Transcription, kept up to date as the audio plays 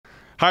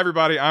Hi,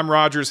 everybody. I'm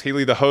Rogers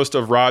Healy, the host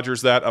of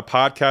Rogers That, a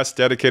podcast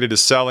dedicated to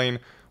selling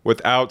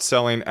without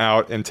selling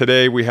out. And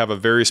today we have a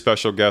very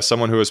special guest,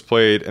 someone who has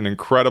played an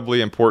incredibly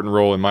important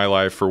role in my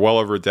life for well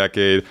over a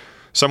decade.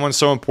 Someone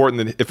so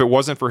important that if it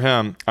wasn't for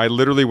him, I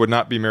literally would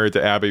not be married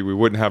to Abby. We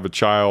wouldn't have a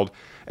child.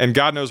 And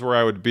God knows where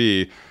I would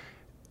be.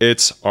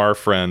 It's our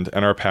friend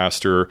and our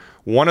pastor,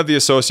 one of the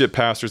associate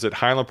pastors at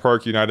Highland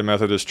Park United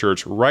Methodist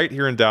Church right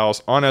here in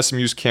Dallas on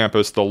SMU's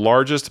campus, the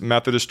largest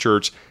Methodist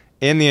church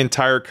in the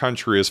entire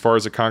country as far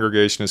as the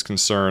congregation is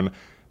concerned.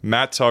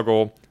 Matt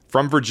Tuggle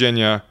from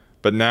Virginia,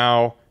 but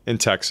now in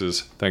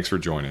Texas. Thanks for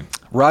joining.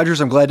 Rogers,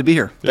 I'm glad to be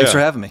here. Thanks for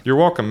having me. You're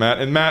welcome, Matt.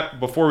 And Matt,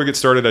 before we get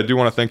started, I do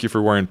want to thank you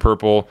for wearing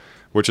purple,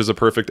 which is a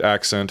perfect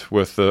accent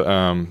with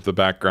the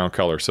background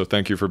color. So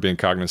thank you for being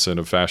cognizant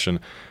of fashion,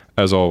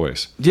 as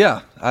always.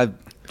 Yeah, I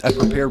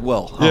prepared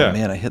well. Oh,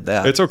 man, I hit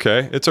that. It's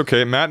okay. It's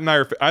okay. Matt and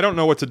I don't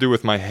know what to do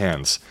with my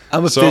hands.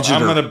 I'm a fidgeter. So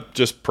I'm going to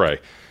just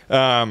pray.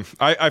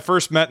 I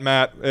first met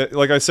Matt,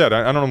 like I said,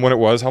 I don't know when it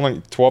was, how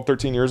long, 12,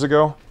 13 years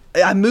ago?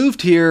 I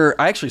moved here.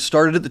 I actually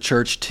started at the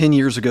church 10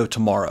 years ago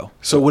tomorrow.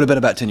 So it would have been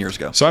about 10 years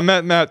ago. So I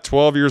met Matt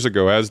 12 years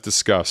ago, as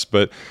discussed.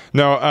 But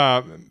no,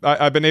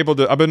 I've been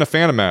a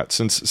fan of Matt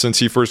since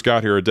he first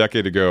got here a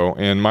decade ago.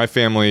 And my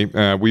family,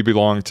 we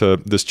belong to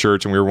this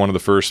church, and we were one of the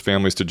first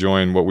families to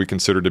join what we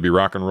considered to be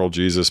rock and roll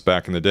Jesus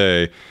back in the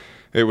day.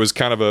 It was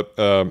kind of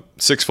a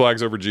Six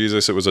Flags over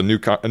Jesus. It was a new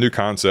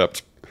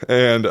concept.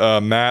 And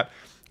Matt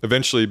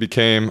eventually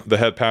became the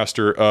head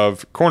pastor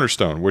of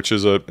Cornerstone, which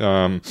is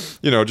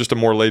just a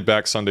more laid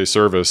back Sunday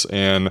service.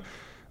 And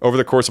over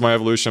the course of my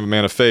evolution of a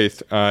man of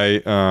faith,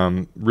 I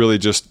really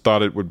just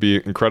thought it would be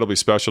incredibly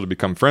special to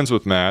become friends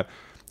with Matt.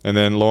 And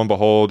then lo and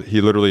behold,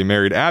 he literally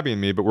married Abby and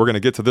me, but we're going to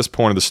get to this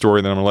point of the story,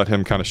 and then I'm going to let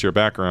him kind of share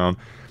background.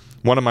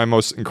 One of my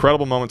most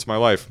incredible moments of my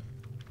life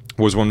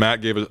was when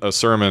Matt gave a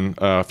sermon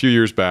a few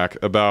years back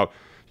about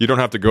you don't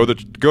have to go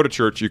to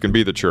church, you can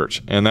be the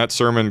church. And that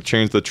sermon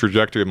changed the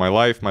trajectory of my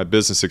life, my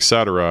business,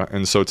 etc.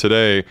 And so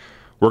today,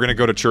 we're going to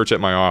go to church at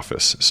my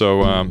office.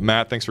 So,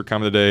 Matt, thanks for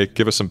coming today.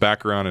 Give us some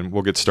background, and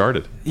we'll get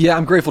started. Yeah,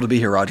 I'm grateful to be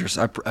here, Rogers.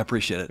 I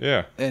appreciate it.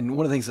 Yeah. And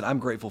one of the things that I'm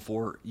grateful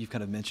for, you've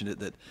kind of mentioned it,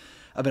 that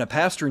I've been a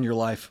pastor in your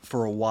life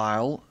for a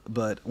while,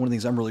 but one of the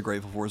things I'm really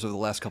grateful for is over the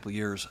last couple of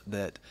years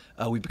that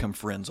we've become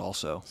friends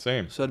also.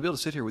 Same. So to be able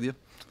to sit here with you,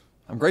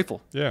 I'm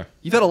grateful. Yeah.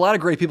 You've had a lot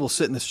of great people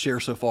sit in this chair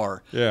so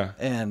far. Yeah.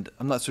 And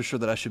I'm not so sure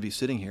that I should be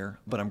sitting here,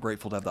 but I'm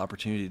grateful to have the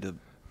opportunity to.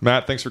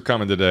 Matt, thanks for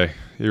coming today.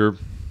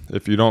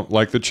 If you don't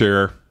like the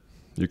chair,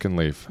 you can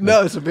leave.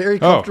 No, it's a very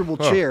comfortable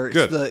chair.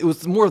 Good. It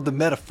was more of the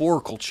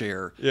metaphorical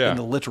chair than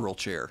the literal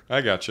chair. I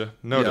gotcha.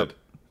 Noted.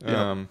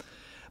 Yep.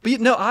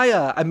 But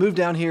I moved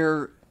down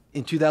here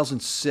in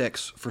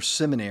 2006 for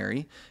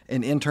seminary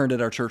and interned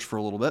at our church for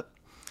a little bit.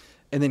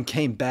 And then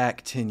came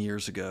back 10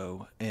 years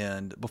ago.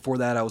 And before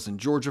that, I was in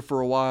Georgia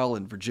for a while,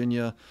 in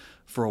Virginia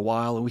for a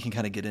while. And we can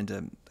kind of get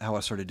into how I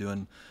started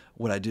doing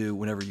what I do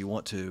whenever you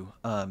want to.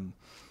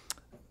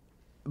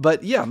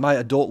 But yeah, my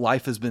adult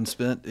life has been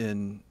spent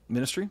in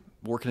ministry,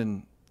 working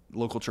in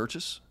local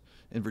churches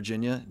in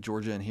Virginia,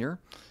 Georgia, and here.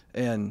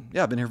 And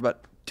yeah, I've been here for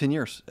about 10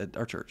 years at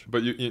our church.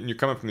 But you're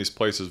coming from these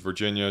places,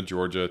 Virginia,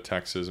 Georgia,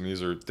 Texas. I mean,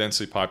 these are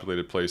densely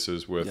populated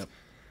places with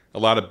a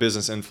lot of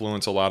business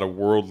influence, a lot of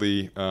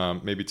worldly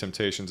maybe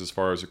temptations as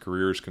far as a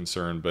career is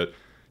concerned. But,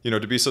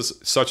 to be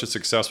such a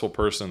successful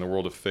person in the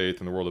world of faith,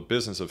 in the world of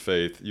business of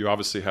faith, you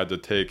obviously had to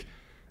take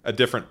a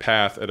different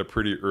path at a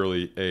pretty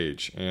early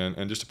age.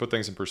 And just to put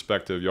things in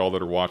perspective, y'all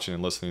that are watching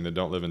and listening that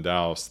don't live in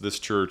Dallas, this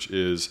church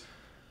is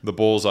the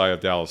bullseye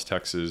of Dallas,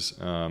 Texas.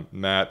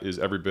 Matt is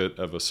every bit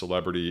of a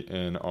celebrity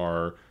in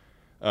our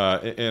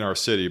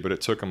city, but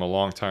it took him a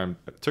long time.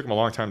 It took him a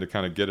long time to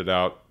kind of get it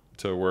out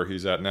to where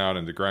he's at now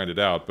and to grind it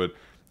out. But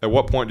at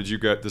what point did you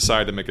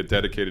decide to make a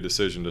dedicated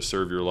decision to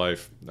serve your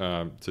life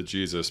to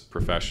Jesus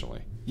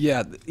professionally?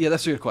 Yeah,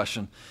 that's a good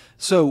question.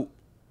 So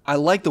I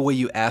like the way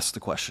you ask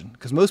the question,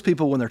 because most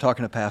people, when they're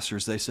talking to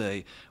pastors, they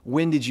say,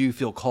 when did you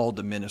feel called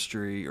to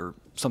ministry or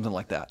something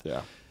like that?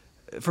 Yeah.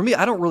 For me,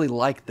 I don't really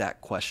like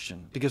that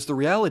question, because the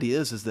reality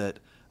is that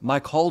my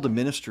call to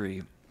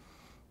ministry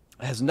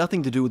has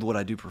nothing to do with what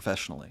I do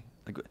professionally.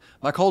 Like,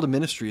 my call to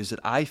ministry is that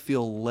I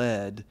feel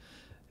led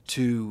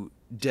to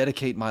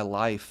dedicate my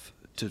life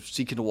to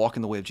seeking to walk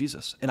in the way of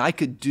Jesus. And I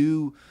could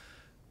do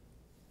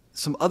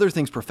some other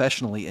things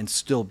professionally and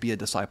still be a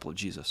disciple of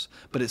Jesus.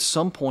 But at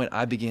some point,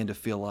 I began to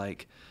feel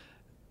like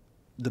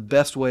the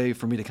best way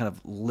for me to kind of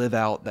live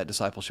out that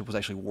discipleship was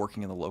actually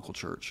working in the local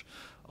church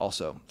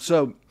also.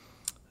 So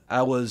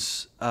I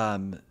was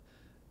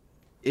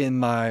in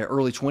my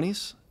early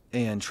 20s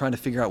and trying to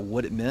figure out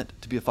what it meant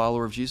to be a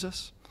follower of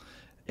Jesus,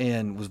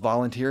 and was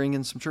volunteering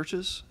in some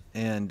churches.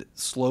 And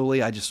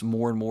slowly, I just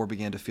more and more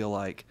began to feel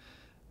like,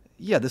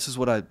 yeah, this is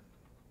what I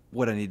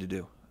need to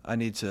do. I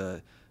need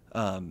to.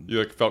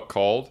 You felt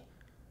called,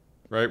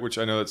 right? Which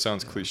I know that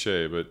sounds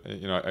cliche, but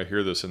I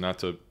hear this, and not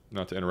to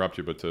interrupt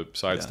you, but to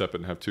sidestep it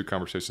and have two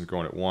conversations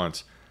going at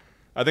once.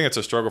 I think it's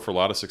a struggle for a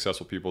lot of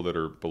successful people that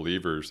are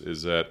believers.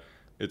 Is that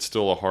it's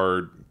still a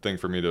hard thing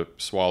for me to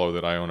swallow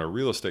that I own a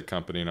real estate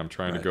company and I'm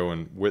trying to Right. go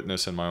and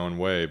witness in my own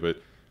way.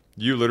 But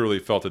you literally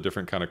felt a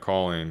different kind of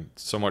calling,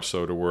 so much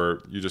so to where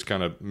you just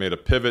kind of made a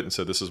pivot and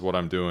said, this is what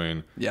I'm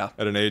doing. Yeah.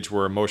 At an age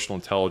where emotional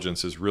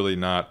intelligence is really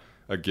not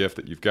a gift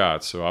that you've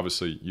got. So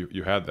obviously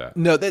you had that.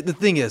 No, the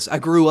thing is, I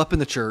grew up in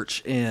the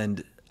church,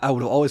 and I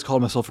would have always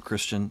called myself a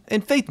Christian,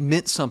 and faith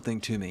meant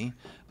something to me,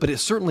 but it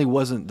certainly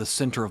wasn't the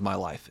center of my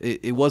life.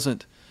 It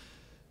wasn't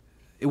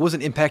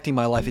impacting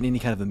my life in any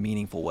kind of a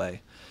meaningful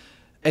way.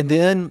 And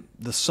then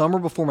the summer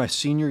before my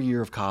senior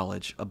year of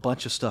college, a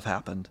bunch of stuff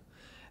happened,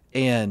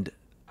 and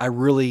I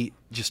really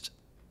just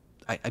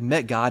I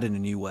met God in a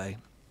new way,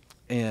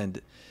 and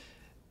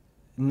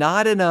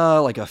not in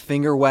a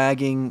finger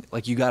wagging,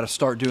 like you got to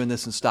start doing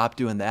this and stop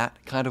doing that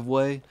kind of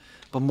way,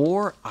 but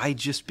more I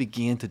just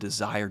began to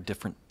desire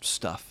different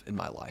stuff in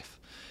my life.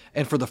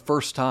 And for the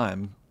first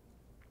time,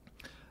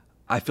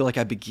 I feel like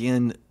I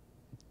began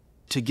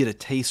to get a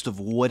taste of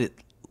what it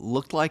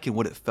looked like and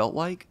what it felt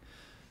like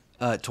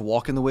to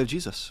walk in the way of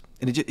Jesus.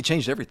 And it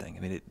changed everything. I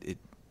mean,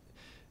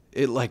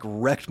 it like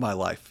wrecked my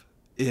life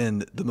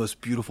in the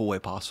most beautiful way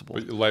possible.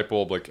 Light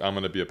bulb, like I'm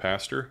going to be a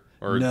pastor?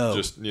 Or No,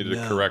 just needed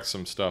to correct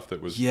some stuff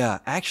that was... Yeah,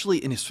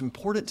 actually, and it's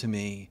important to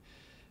me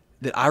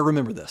that I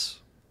remember this,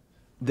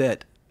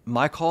 that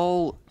my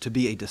call to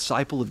be a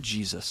disciple of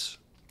Jesus,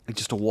 like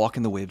just to walk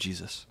in the way of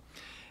Jesus,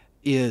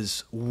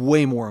 is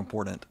way more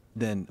important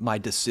than my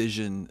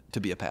decision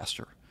to be a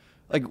pastor.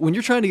 Like when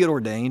you're trying to get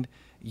ordained,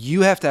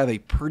 you have to have a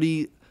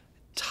pretty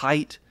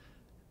tight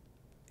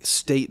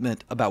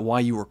statement about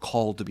why you were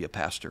called to be a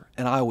pastor.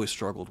 And I always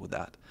struggled with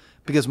that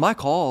because my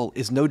call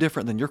is no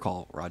different than your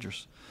call,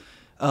 Rogers.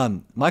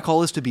 My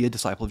call is to be a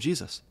disciple of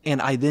Jesus.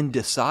 And I then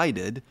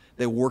decided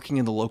that working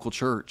in the local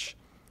church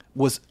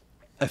was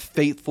a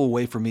faithful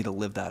way for me to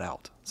live that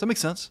out. Does that make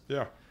sense?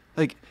 Yeah.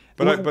 Like,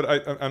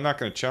 I'm not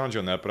going to challenge you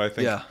on that, but I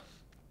think,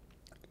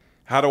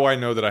 how do I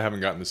know that I haven't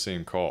gotten the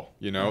same call?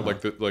 You know,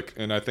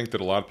 and I think that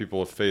a lot of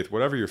people of faith,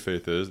 whatever your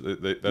faith is,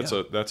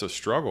 that's a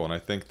struggle. And I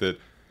think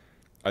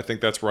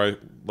that's where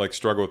I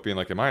struggle with being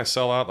like, am I a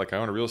sellout? Like I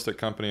own a real estate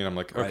company and I'm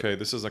like, okay,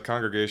 this is a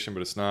congregation, but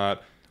it's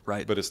not.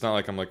 Right. But it's not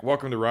like I'm like,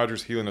 welcome to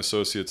Rogers Healing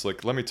Associates.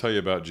 Like, let me tell you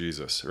about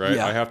Jesus, right?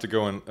 Yeah. I have to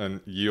go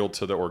and yield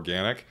to the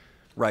organic,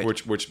 right?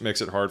 Which makes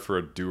it hard for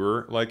a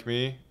doer like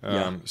me.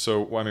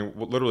 So, I mean,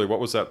 literally, what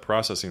was that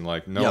processing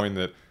like, knowing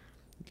that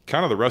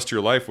kind of the rest of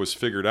your life was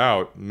figured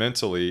out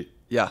mentally,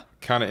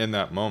 kind of in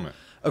that moment?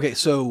 Okay,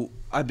 so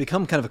I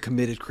become kind of a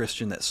committed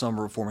Christian that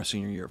summer before my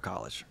senior year of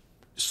college.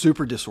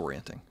 Super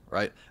disorienting,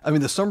 right? I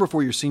mean, the summer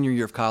before your senior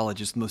year of college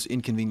is the most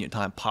inconvenient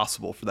time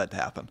possible for that to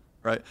happen,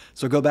 right?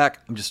 So go back,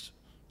 I'm just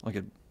like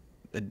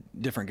a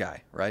different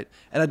guy, right?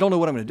 And I don't know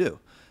what I'm going to do.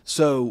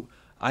 So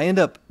I end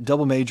up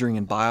double majoring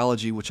in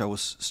biology, which I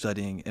was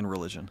studying, in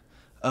religion,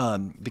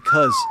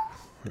 because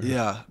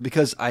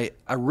I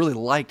really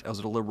liked, I was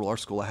at a liberal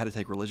arts school, I had to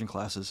take religion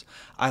classes.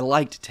 I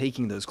liked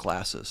taking those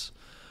classes.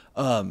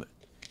 But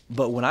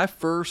when I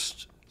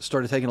first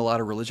started taking a lot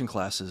of religion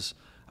classes,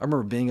 I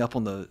remember being up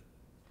on the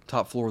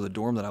top floor of the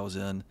dorm that I was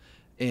in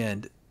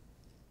and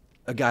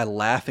a guy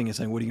laughing and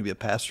saying, "What, are you going to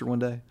be a pastor one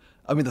day?"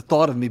 I mean, the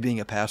thought of me being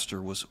a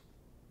pastor was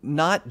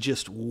not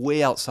just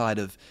way outside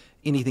of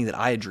anything that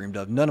I had dreamed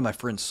of. None of my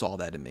friends saw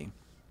that in me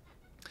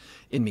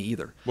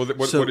either. Well,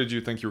 what did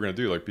you think you were going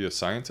to do? Like be a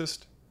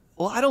scientist?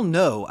 Well, I don't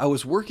know. I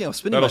was spending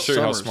That'll my show summers.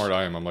 you how smart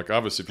I am. I'm like,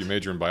 obviously, if you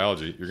major in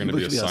biology, you're going to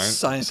be a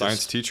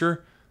science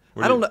teacher?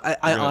 I don't know.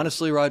 I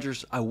honestly,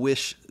 Rogers, I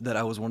wish that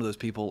I was one of those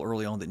people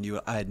early on that knew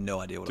I had no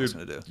idea what I was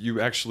going to do.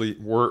 You actually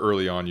were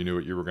early on. You knew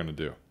what you were going to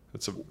do.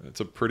 It's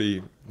a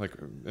pretty, like,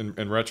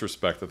 in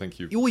retrospect, I think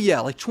you... Well, yeah,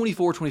 like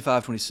 24,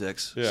 25,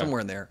 26,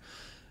 somewhere in there.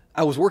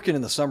 I was working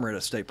in the summer at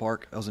a state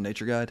park. I was a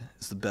nature guide.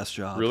 It's the best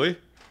job. Really?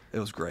 It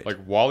was great. Like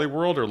Wally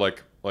World or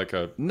like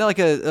a... No, like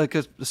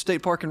a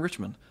state park in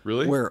Richmond.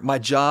 Really? Where my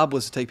job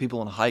was to take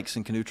people on hikes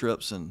and canoe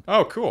trips. And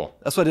oh, cool.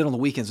 That's what I did on the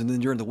weekends. And then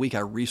during the week, I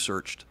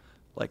researched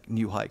like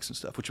new hikes and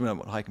stuff, which meant I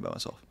went hiking by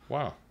myself.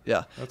 Wow.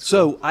 Yeah. That's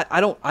so cool.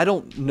 I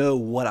don't know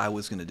what I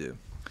was going to do.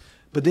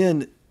 But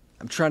then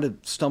I'm trying to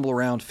stumble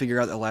around, figure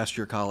out that last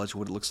year of college,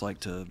 what it looks like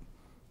to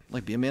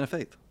like be a man of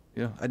faith.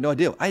 You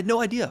know, I had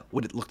no idea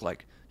what it looked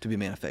like to be a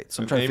man of faith.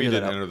 So I'm trying to figure that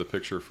out. Amy didn't enter the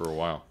picture for a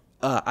while.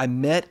 I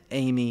met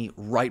Amy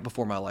right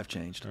before my life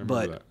changed,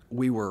 but that.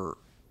 we were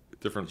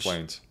different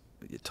planes.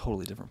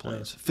 Totally different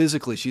planes. Yeah.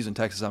 Physically, she's in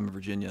Texas, I'm in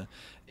Virginia,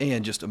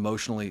 and just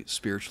emotionally,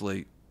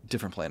 spiritually,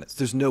 different planets.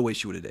 There's no way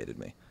she would have dated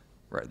me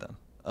right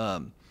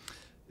then.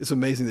 It's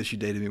amazing that she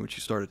dated me when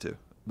she started to,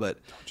 but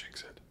don't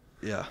jinx it.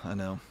 Yeah, I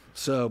know.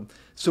 So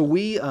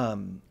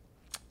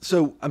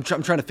I'm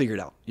trying to figure it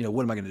out. You know,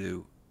 what am I going to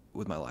do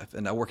with my life?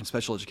 And I work in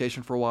special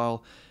education for a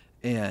while,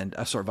 and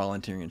I started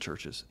volunteering in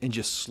churches. And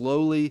just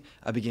slowly,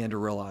 I began to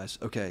realize,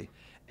 okay,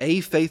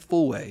 a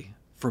faithful way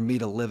for me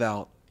to live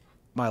out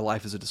my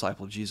life as a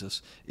disciple of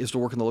Jesus is to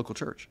work in the local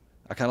church.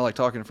 I kind of like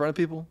talking in front of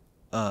people.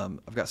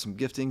 I've got some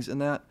giftings in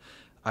that.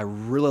 I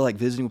really like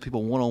visiting with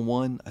people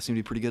one-on-one. I seem to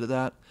be pretty good at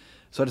that.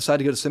 So I decided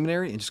to go to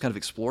seminary and just kind of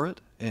explore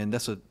it. And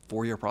that's a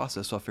 4-year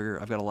process. So I figure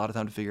I've got a lot of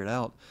time to figure it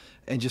out.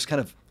 And just kind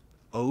of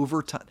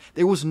over time,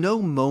 there was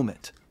no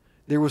moment.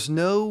 There was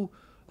no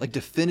like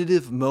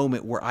definitive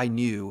moment where I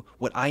knew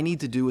what I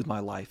need to do with my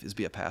life is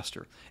be a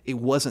pastor. It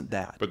wasn't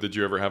that. But did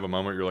you ever have a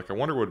moment you're like, I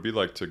wonder what it'd be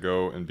like to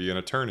go and be an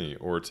attorney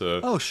or to...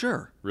 Oh,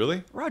 sure.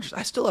 Really? Rogers,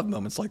 I still have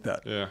moments like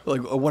that. Yeah.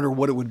 Like, I wonder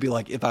what it would be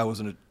like if I was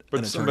an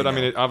attorney. But I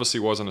mean, now. it obviously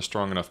wasn't a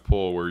strong enough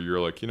pull where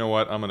you're like, you know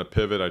what, I'm going to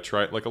pivot. I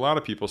try, like a lot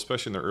of people,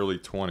 especially in their early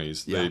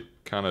 20s, Yeah. they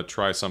kind of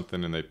try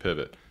something and they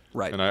pivot.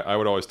 Right. And I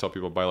would always tell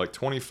people by like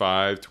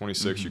 25,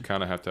 26, you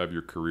kind of have to have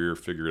your career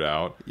figured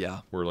out.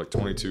 Yeah. Where like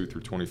 22 through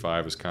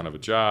 25 is kind of a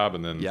job.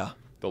 And then Yeah.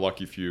 the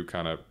lucky few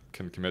kind of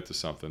can commit to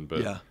something.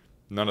 But Yeah.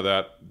 none of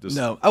that. Just,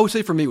 No, I would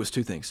say for me it was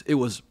two things. It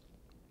was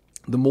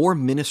the more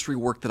ministry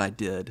work that I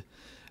did,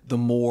 the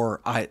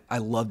more I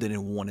loved it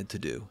and wanted to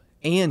do.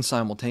 And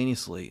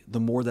simultaneously,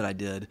 the more that I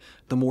did,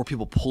 the more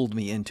people pulled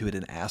me into it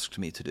and asked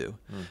me to do.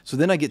 So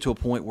then I get to a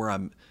point where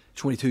I'm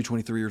 22,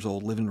 23 years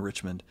old, living in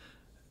Richmond.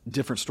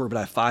 Different story, but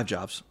I have 5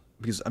 jobs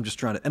because I'm just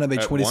trying to, and I made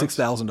At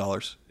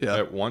 $26,000. Yeah.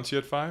 At once you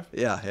had 5?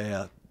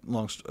 Yeah.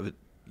 Long story.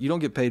 You don't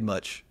get paid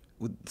much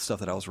with the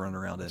stuff that I was running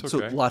around in. That's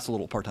So okay. lots of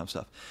little part-time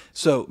stuff.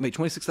 So make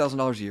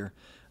 $26,000 a year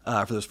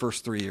for those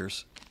first 3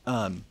 years.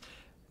 Trying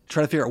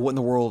to figure out what in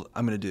the world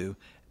I'm going to do.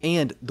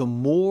 And the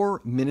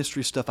more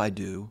ministry stuff I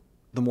do,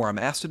 the more I'm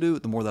asked to do,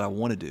 the more that I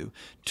want to do,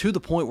 to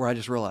the point where I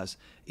just realized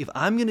if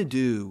I'm going to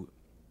do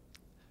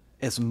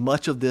as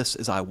much of this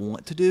as I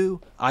want to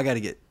do, I got to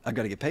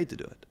get paid to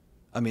do it.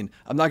 I mean,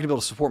 I'm not going to be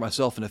able to support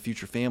myself and a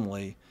future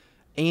family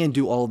and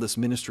do all of this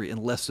ministry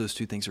unless those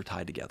two things are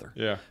tied together.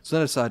 Yeah. So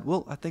then I decided,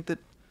 well, I think that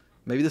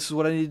maybe this is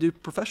what I need to do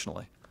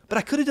professionally. But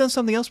I could have done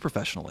something else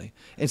professionally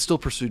and still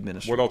pursued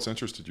ministry. What else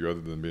interested you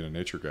other than being a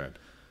nature guide?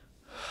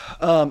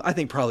 I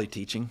think probably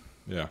teaching.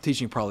 Yeah.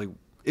 Teaching probably,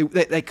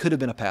 that could have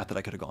been a path that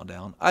I could have gone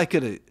down.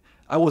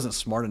 I wasn't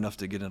smart enough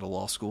to get into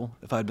law school.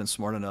 If I had been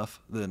smart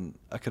enough, then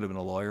I could have been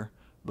a lawyer,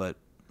 but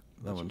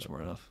I wasn't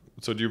smart enough.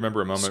 So do you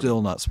remember a moment?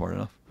 Still not smart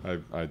enough.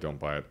 I don't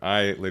buy it.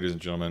 I, ladies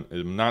and gentlemen,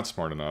 am not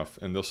smart enough,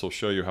 and this will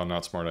show you how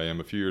not smart I am.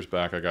 A few years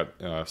back, I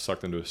got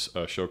sucked into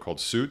a show called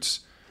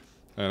Suits,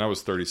 and I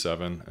was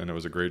 37, and it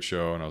was a great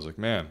show, and I was like,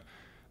 man,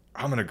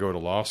 I'm going to go to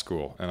law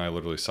school. And I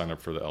literally signed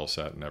up for the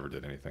LSAT and never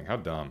did anything. How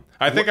dumb.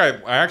 I think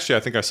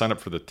I signed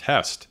up for the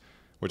test,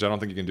 which I don't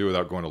think you can do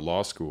without going to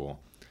law school.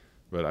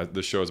 But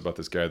this show is about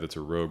this guy that's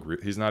a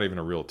rogue. He's not even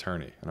a real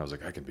attorney. And I was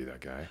like, I can be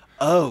that guy.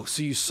 Oh,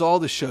 so you saw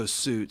the show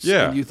Suits,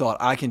 Yeah. and you thought,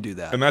 I can do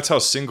that. And that's how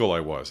single I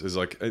was. Is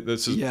like,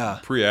 this is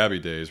pre-Abby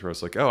days where I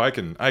was like, oh, I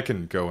can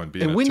go and be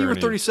an attorney. And when you were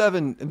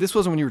 37, and this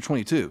wasn't when you were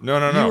 22. No.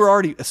 You were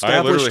already I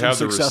established literally and had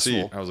the successful.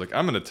 receipt. I was like,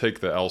 I'm going to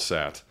take the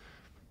LSAT.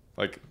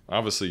 Like,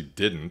 obviously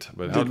didn't,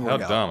 but how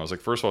work out. dumb. I was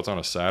like, first of all, it's on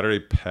a Saturday,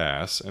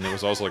 pass. And it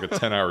was also like a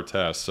 10-hour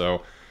test.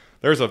 So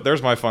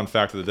there's my fun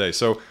fact of the day.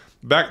 So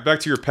back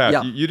to your path.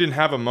 Yeah. You didn't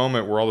have a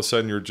moment where all of a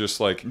sudden you're just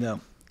like, No.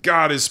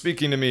 God is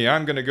speaking to me.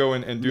 I'm going to go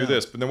and do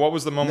this. But then what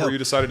was the moment where you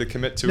decided to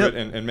commit to it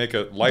and make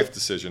a life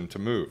decision to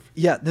move?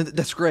 Yeah,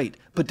 that's great.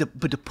 But to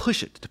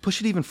push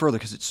it even further,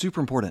 because it's super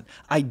important.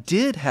 I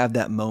did have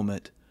that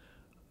moment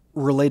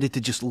related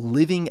to just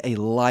living a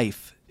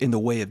life in the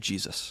way of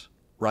Jesus,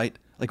 right?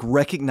 Like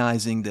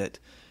recognizing that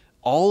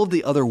all of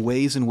the other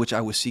ways in which I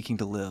was seeking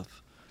to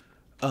live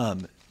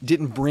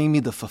didn't bring me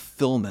the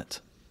fulfillment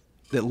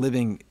that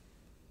living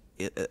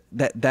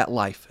that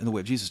life in the way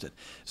of Jesus did.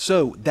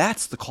 So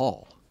that's the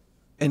call.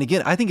 And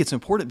again, I think it's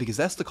important because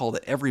that's the call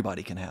that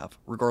everybody can have,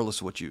 regardless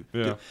of what you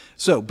do.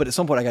 So, but at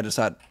some point I got to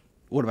decide,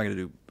 what am I going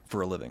to do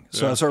for a living?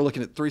 So I started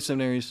looking at 3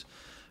 seminaries,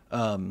 2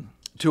 on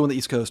the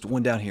East Coast,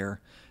 1 down here.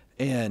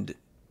 And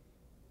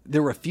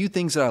there were a few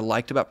things that I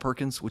liked about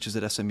Perkins, which is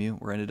at SMU,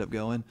 where I ended up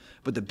going.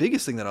 But the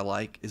biggest thing that I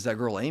like is that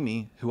girl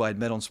Amy, who I had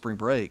met on spring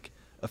break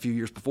a few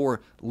years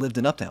before, lived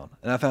in Uptown.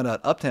 And I found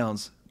out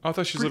Uptown's... Oh, I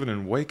thought she was living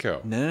in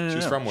Waco. No.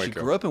 She's from Waco. She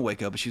grew up in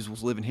Waco, but she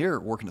was living here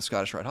working at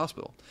Scottish Rite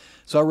Hospital.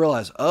 So I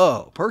realized,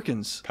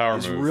 Perkins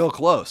is real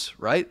close,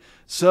 right?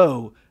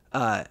 So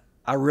I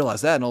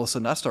realized that, and all of a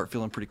sudden I start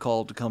feeling pretty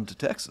called to come to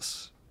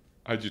Texas.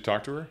 Did you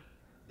talk to her?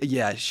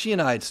 Yeah, she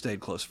and I had stayed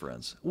close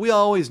friends. We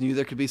always knew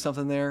there could be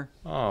something there.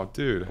 Oh,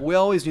 dude. We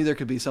always knew there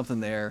could be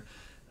something there.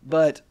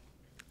 But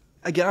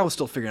again, I was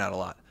still figuring out a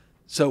lot.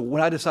 So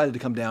when I decided to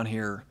come down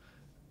here,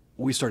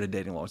 we started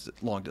dating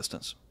long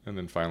distance. And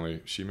then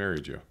finally, she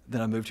married you.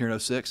 Then I moved here in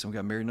 06 and we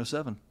got married in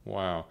 07.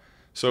 Wow.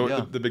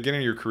 So the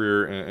beginning of your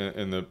career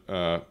in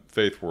the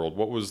faith world,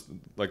 what was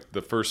like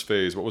the first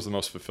phase? What was the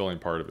most fulfilling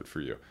part of it for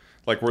you?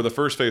 Like where the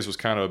first phase was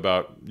kind of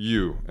about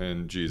you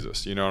and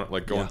Jesus, you know,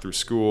 like going through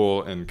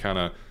school and kind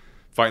of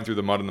fighting through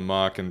the mud and the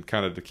muck and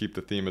kind of to keep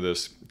the theme of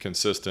this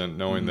consistent,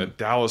 knowing that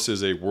Dallas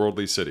is a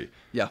worldly city.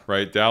 Yeah.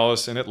 Right?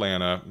 Dallas and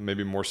Atlanta,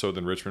 maybe more so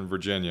than Richmond,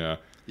 Virginia.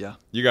 Yeah.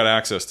 You got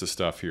access to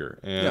stuff here.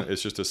 And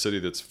it's just a city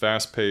that's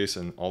fast paced,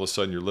 and all of a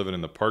sudden you're living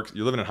in the park.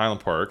 You're living in Highland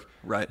Park.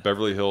 Right.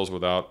 Beverly Hills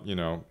without,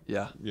 without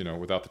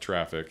the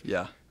traffic.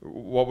 Yeah.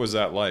 What was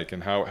that like?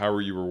 And how were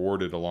you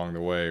rewarded along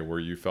the way where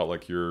you felt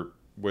like your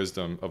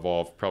wisdom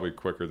evolved probably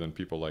quicker than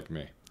people like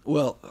me?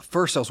 Well,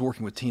 first I was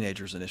working with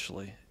teenagers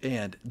initially,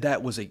 and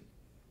that was a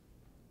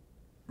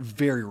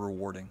very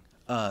rewarding.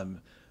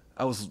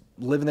 I was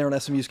living there on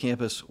SMU's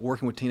campus,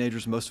 working with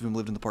teenagers, most of whom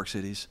lived in the Park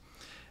Cities,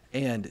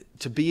 and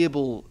to be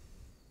able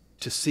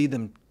to see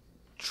them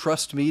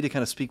trust me to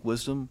kind of speak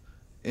wisdom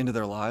into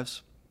their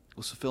lives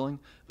was fulfilling.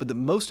 But the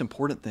most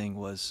important thing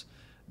was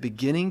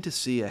beginning to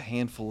see a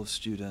handful of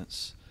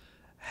students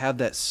have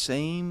that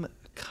same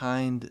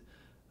kind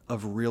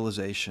of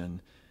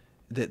realization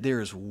that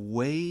there is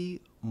way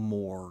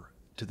more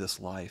to this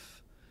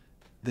life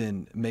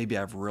than maybe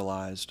I've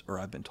realized or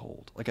I've been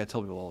told. Like I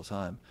tell people all the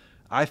time,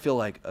 I feel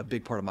like a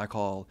big part of my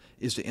call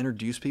is to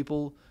introduce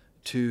people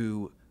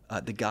to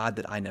the God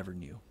that I never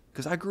knew.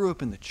 Because I grew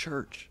up in the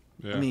church.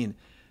 Yeah. I mean,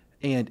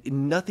 and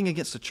nothing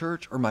against the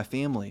church or my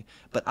family,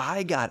 but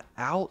I got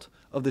out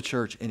of the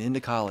church and into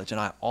college,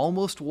 and I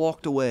almost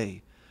walked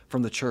away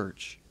from the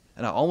church,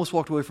 and I almost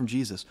walked away from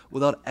Jesus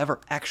without ever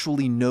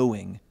actually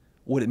knowing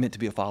what it meant to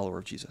be a follower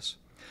of Jesus.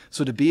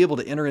 So to be able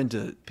to enter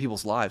into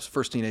people's lives,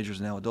 first teenagers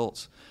and now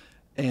adults,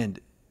 and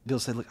be able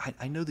to say, look,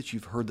 I know that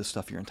you've heard this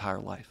stuff your entire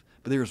life,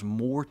 but there's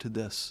more to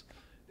this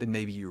than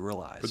maybe you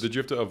realize. But did you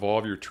have to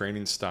evolve your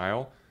training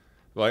style?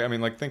 Like, I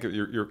mean, like think of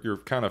you're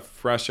kind of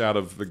fresh out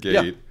of the gate,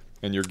 Yeah.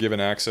 and you're given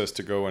access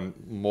to go and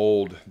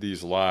mold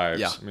these lives.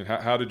 Yeah. I mean,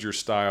 how did your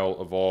style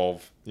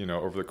evolve?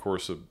 Over the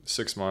course of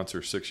 6 months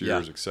or 6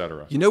 years, Yeah. et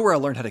cetera. You know where I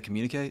learned how to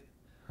communicate?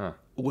 Huh.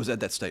 Was at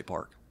that state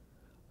park.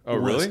 Oh,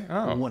 really?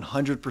 Oh,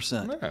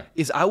 100%. Yeah.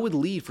 Is I would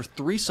lead for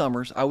 3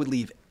 summers. I would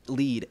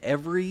lead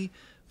every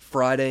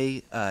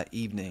Friday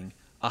evening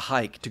a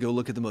hike to go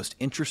look at the most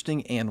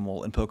interesting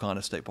animal in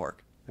Pocahontas State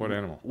Park. What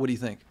animal? What do you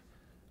think?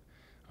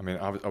 I mean,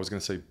 I was going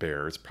to say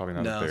bear. It's probably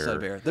not a No, bear. it's not a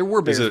bear. There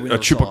were bears. Is it we a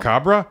never saw 'em.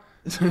 chupacabra?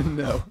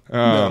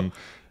 No.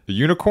 A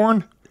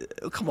unicorn?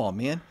 Come on,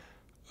 man.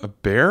 A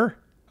bear?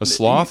 A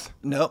sloth?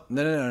 No.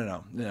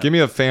 Give me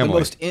a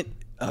family.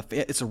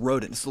 It's a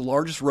rodent. It's the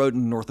largest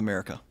rodent in North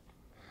America.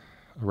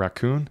 A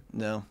raccoon?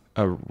 No.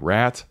 A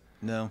rat?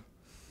 No.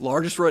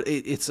 Largest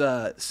rodent. It's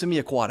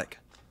semi-aquatic.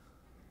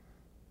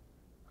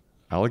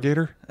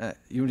 Alligator?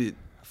 You need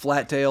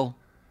flat tail.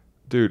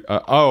 Dude,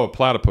 a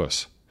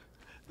platypus.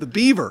 The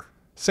beaver.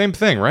 Same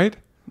thing, right?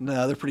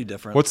 No, they're pretty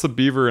different. What's the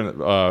beaver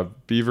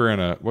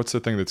and what's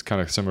the thing that's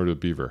kind of similar to a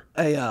beaver?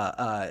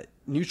 A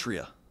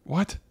nutria.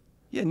 What?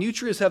 Yeah,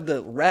 nutrias have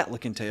the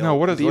rat-looking tail. No,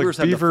 what is Beavers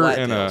like have beaver the flat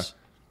and tails.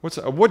 what's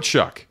a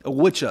woodchuck? A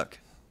woodchuck.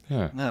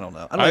 Yeah. I don't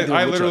know.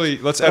 I literally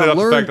let's edit out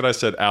the fact that I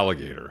said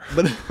alligator.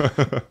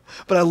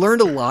 But I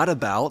learned a lot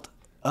about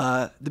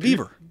the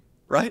beaver,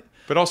 right?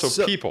 But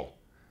also people.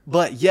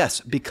 But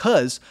yes,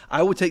 because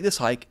I would take this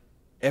hike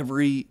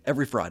every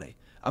Friday.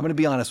 I'm going to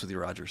be honest with you,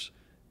 Rogers.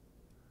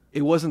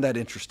 It wasn't that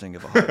interesting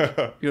of a hike.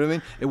 You know what I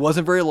mean? It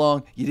wasn't very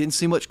long. You didn't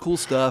see much cool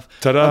stuff.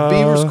 Ta-da! A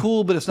beaver's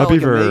cool, but it's not A like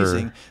beaver.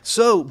 amazing.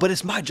 So, but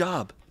it's my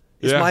job.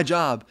 It's Yeah. my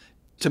job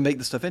to make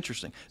the stuff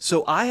interesting.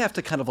 So I have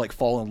to kind of like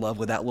fall in love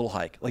with that little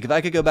hike. Like if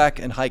I could go back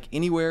and hike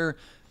anywhere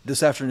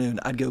this afternoon,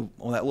 I'd go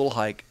on that little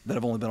hike that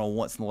I've only been on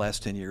once in the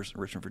last 10 years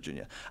in Richmond,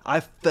 Virginia. I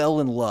fell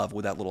in love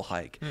with that little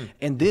hike.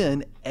 And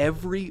then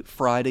every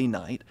Friday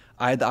night,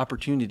 I had the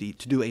opportunity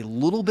to do a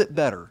little bit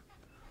better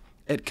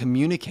at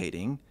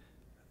communicating,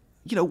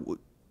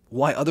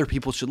 why other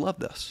people should love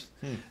this.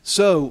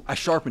 So I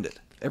sharpened it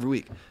every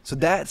week. So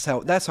that's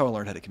how I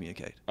learned how to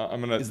communicate.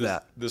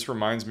 This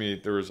reminds me.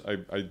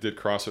 I did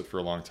CrossFit for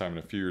a long time,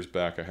 and a few years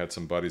back, I had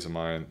some buddies of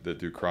mine that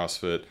do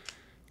CrossFit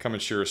come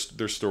and share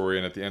their story,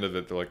 and at the end of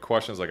it, they're like,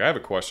 questions. Like, I have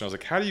a question. I was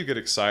like, how do you get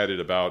excited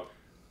about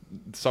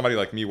somebody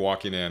like me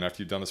walking in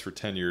after you've done this for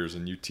 10 years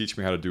and you teach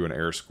me how to do an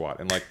air squat?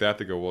 And like that,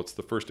 they go, well, it's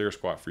the first air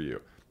squat for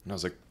you. And I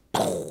was like,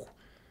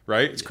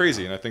 right? It's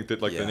crazy. And I think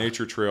that the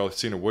nature trail,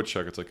 seeing a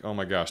woodchuck, it's like, oh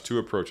my gosh, 2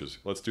 approaches.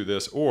 Let's do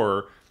this.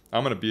 Or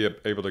I'm going to be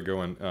able to go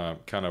and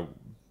kind of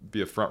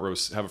have a front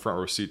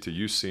row seat to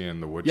you seeing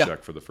the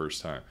woodchuck for the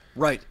first time.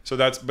 Right. So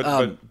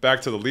but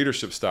back to the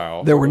leadership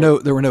style. There were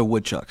no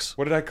woodchucks.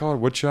 What did I call it?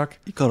 Woodchuck?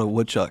 You called it a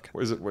woodchuck.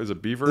 Is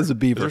it beaver? It's a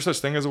beaver. Is there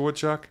such thing as a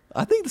woodchuck?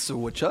 I think this is a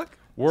woodchuck.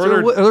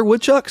 Are there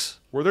woodchucks?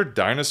 Were there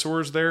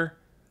dinosaurs there?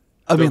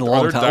 I mean, a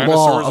long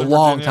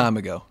Virginia? time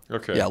ago.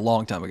 Okay. Yeah, a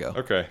long time ago.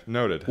 Okay,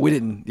 noted. We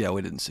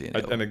didn't see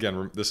any. And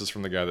again, this is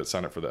from the guy that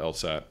signed up for the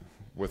LSAT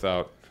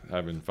without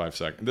having 5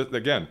 seconds.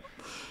 Again,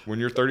 when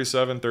you're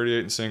 37, 38,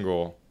 and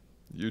single,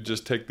 you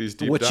just take these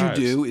deep dives. What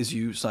you do is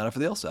you sign up for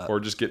the LSAT. Or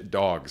just get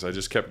dogs. I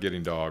just kept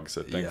getting dogs.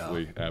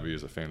 Thankfully, Abby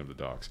is a fan of the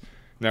dogs.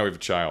 Now we have a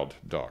child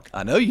dog.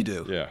 I know you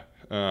do.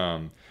 Yeah.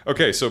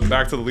 Okay, so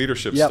back to the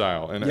leadership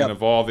style and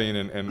evolving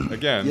and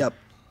again,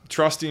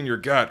 trusting your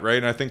gut, right?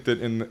 And I think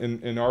that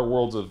in our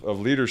worlds of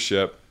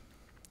leadership,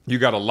 you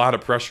got a lot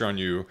of pressure on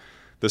you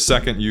the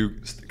second you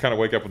kind of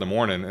wake up in the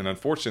morning. And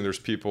unfortunately, there's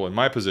people in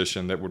my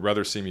position that would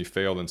rather see me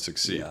fail than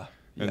succeed.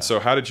 And so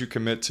how did you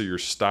commit to your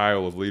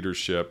style of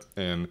leadership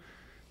and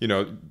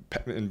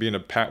and being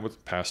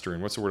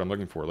pastoring? What's the word I'm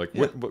looking for? Like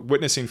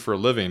witnessing for a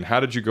living.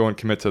 How did you go and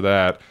commit to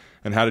that?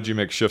 And how did you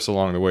make shifts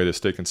along the way to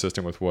stay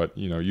consistent with what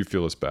you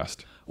feel is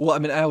best? Well, I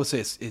mean, I would say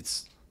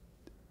it's.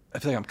 I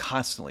feel like I'm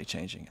constantly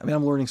changing. I mean,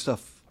 I'm learning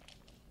stuff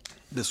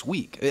this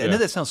week. I know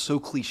that sounds so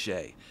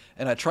cliche,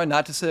 and I try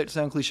not to say it to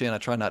sound cliche, and I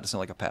try not to sound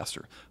like a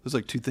pastor. There's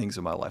like two things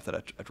in my life that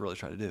I really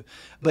try to do.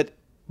 But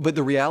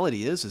the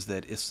reality is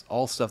that it's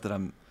all stuff that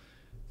I'm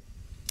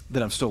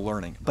still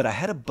learning. But I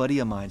had a buddy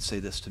of mine say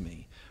this to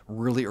me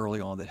really early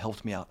on that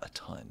helped me out a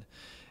ton.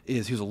 He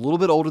was a little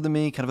bit older than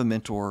me, kind of a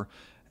mentor,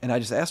 and I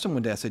just asked him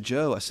one day, I said,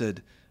 Joe, what's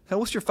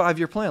your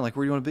 5-year plan? Like,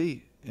 where do you want to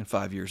be in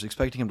 5 years?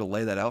 Expecting him to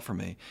lay that out for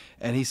me.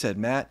 And he said,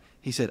 Matt,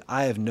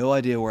 I have no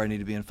idea where I need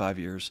to be in 5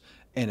 years.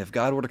 And if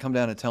God were to come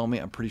down and tell me,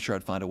 I'm pretty sure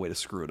I'd find a way to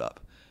screw it up.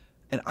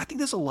 And I think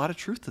there's a lot of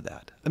truth to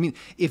that. I mean,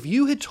 if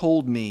you had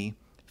told me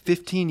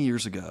 15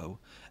 years ago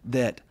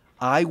that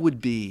I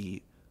would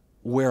be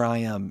where I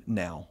am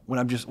now, when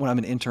I'm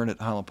an intern at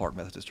Highland Park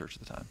Methodist Church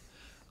at the time,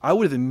 I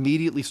would have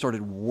immediately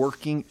started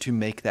working to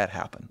make that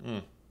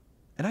happen.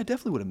 And I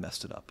definitely would have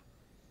messed it up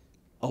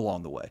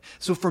along the way.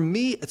 So for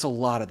me, it's a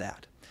lot of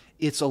that.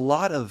 It's a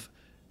lot of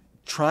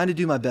trying to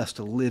do my best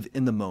to live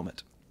in the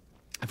moment.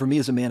 And for me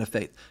as a man of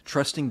faith,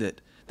 trusting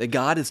that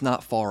God is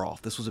not far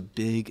off. This was a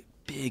big,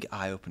 big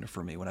eye-opener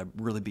for me when I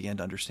really began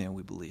to understand what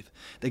we believe.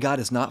 That God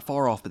is not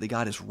far off, but that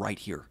God is right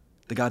here.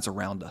 That God's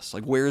around us.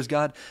 Like, where is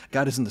God?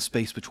 God is in the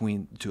space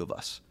between the two of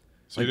us.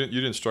 So you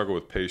didn't struggle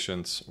with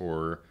patience,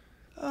 or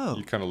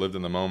you kind of lived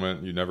in the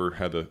moment? You never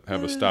had to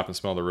have a stop and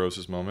smell the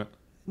roses moment?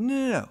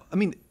 No. I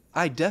mean,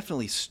 I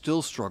definitely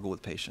still struggle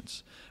with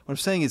patience. What I'm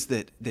saying is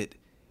that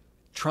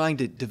trying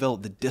to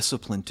develop the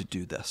discipline to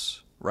do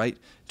this, right?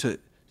 To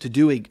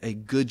do a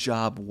good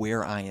job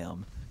where I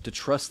am, to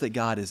trust that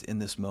God is in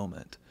this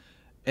moment,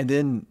 and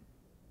then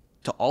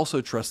to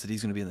also trust that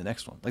He's going to be in the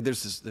next one. Like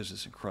there's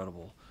this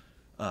incredible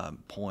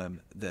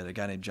poem that a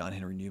guy named John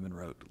Henry Newman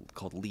wrote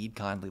called "Lead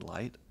Kindly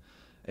Light,"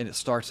 and it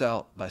starts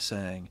out by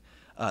saying,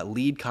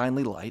 "Lead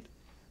kindly light,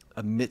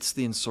 amidst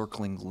the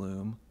encircling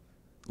gloom,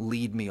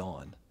 lead me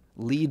on,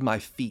 lead my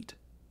feet.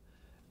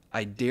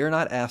 I dare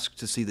not ask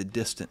to see the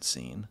distant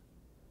scene.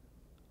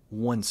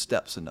 One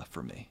step's enough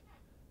for me."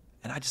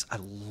 And I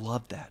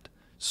love that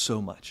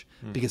so much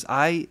because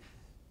I,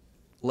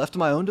 left to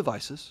my own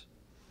devices,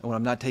 and when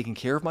I'm not taking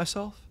care of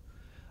myself,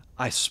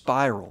 I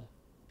spiral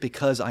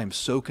because I am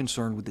so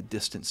concerned with the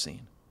distant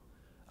scene.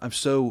 I'm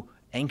so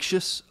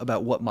anxious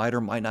about what might or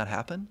might not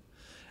happen,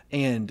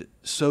 and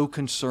so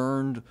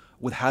concerned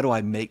with how do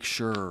I make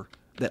sure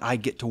that I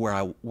get to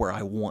where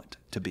I want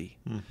to be.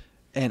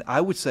 And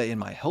I would say in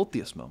my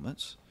healthiest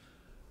moments,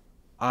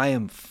 I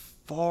am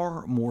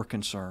far more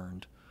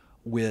concerned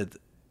with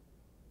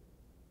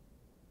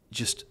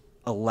just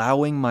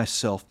allowing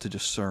myself to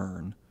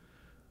discern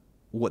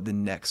what the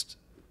next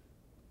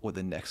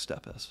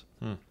step is.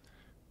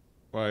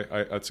 Well,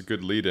 that's a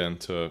good lead-in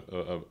to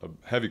a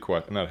heavy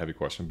question, not a heavy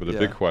question, but a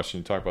big question.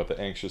 You talk about the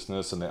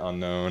anxiousness and the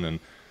unknown and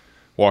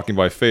walking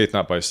by faith,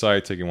 not by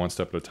sight, taking one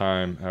step at a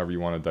time, however you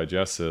want to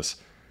digest this.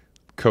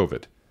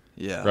 COVID.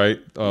 Yeah. Right?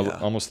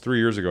 Almost 3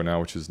 years ago now,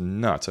 which is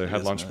nuts. I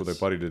had lunch nuts. with a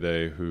buddy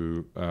today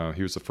who,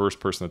 he was the first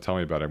person to tell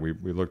me about it. We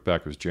looked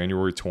back, it was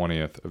January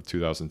 20th of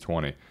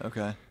 2020.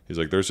 Okay. He's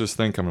like, there's this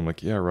thing coming. I'm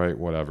like, yeah, right,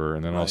 whatever.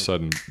 And then all of a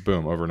sudden,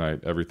 boom,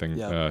 overnight, everything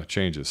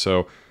changes.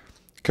 So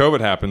COVID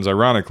happens,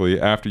 ironically,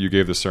 after you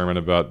gave the sermon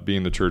about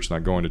being the church,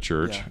 not going to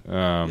church.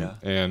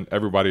 And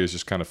everybody is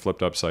just kind of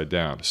flipped upside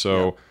down.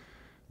 So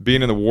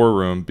being in the war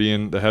room,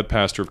 being the head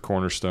pastor of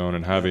Cornerstone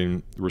and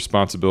having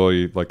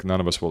responsibility like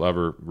none of us will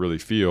ever really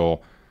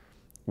feel,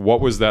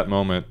 what was that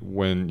moment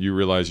when you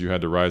realized you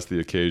had to rise to the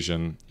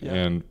occasion,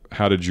 and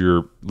how did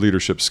your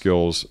leadership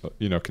skills,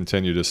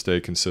 continue to stay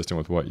consistent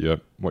with what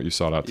you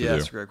sought out to do? Yeah,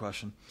 that's a great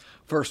question.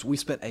 First, we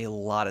spent a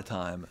lot of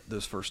time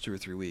those first 2 or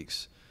 3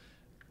 weeks,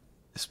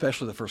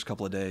 especially the first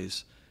couple of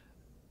days,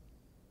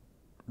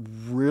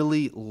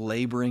 really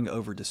laboring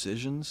over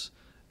decisions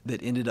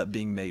that ended up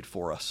being made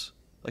for us.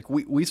 Like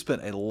we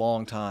spent a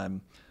long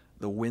time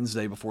the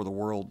Wednesday before the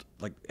world,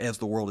 like as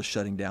the world is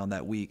shutting down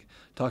that week,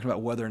 talking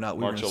about whether or not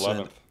we March were going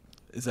to 11th.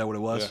 Is that what it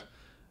was? Yeah.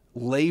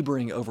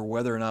 Laboring over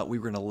whether or not we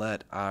were going to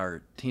let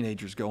our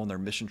teenagers go on their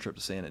mission trip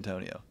to San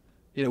Antonio.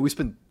 We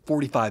spent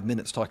 45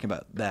 minutes talking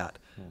about that.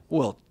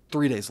 Well,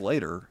 3 days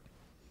later,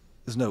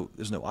 there's no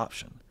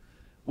option.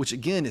 Which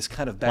again is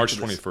kind of back March to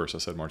this. 21st. I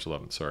said March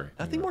 11th. Sorry.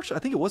 I think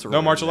it was earlier.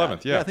 No, March than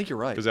that. 11th. Yeah, I think you're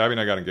right. Because Abby and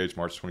I got engaged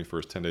March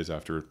 21st, 10 days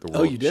after the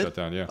world shut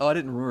down. Yeah. Oh, I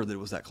didn't remember that it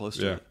was that close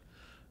to it.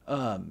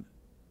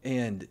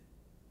 And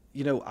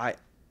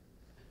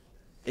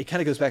it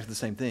kind of goes back to the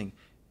same thing.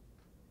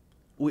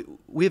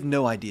 We have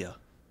no idea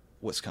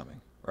what's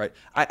coming, right?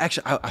 I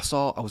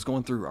was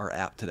going through our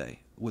app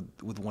today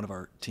with one of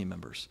our team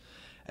members,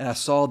 and I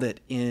saw that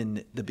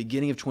in the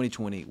beginning of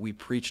 2020 we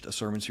preached a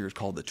sermon series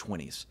called The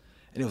 20s.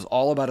 And it was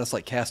all about us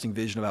like casting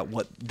vision about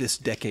what this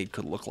decade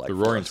could look like. The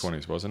Roaring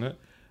 20s, wasn't it?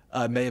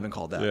 May have been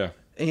called that. Yeah.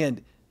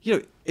 And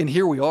and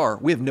here we are.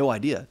 We have no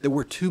idea that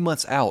we're 2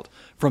 months out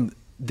from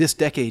this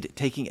decade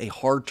taking a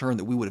hard turn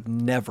that we would have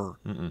never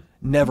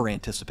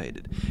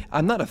anticipated.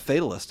 I'm not a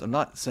fatalist. I'm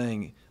not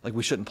saying like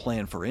we shouldn't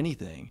plan for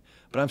anything,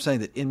 but I'm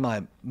saying that in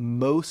my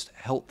most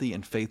healthy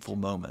and faithful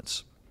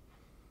moments,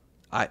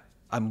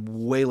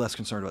 I'm way less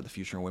concerned about the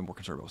future and way more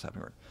concerned about what's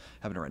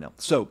happening right now.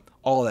 So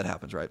all of that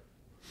happens, right?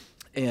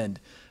 And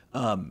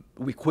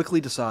we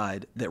quickly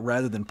decide that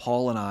rather than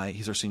Paul and I,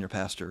 he's our senior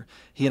pastor,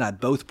 he and I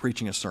both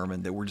preaching a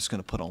sermon that we're just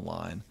going to put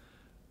online,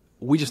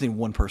 we just need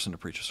one person to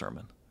preach a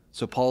sermon.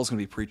 So Paul's going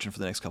to be preaching for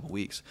the next couple of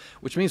weeks,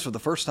 which means for the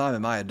first time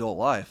in my adult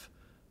life,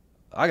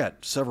 I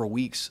got several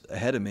weeks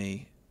ahead of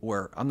me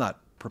where I'm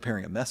not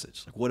preparing a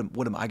message. Like,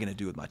 what am I going to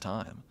do with my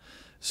time?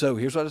 So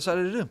here's what I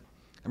decided to do.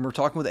 And we're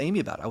talking with Amy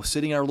about it. I was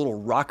sitting in our little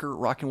rocker,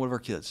 rocking one of our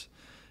kids.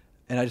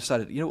 And I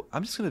decided,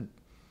 I'm just going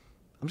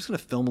to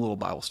film a little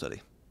Bible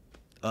study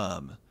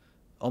on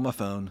my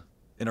phone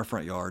in our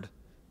front yard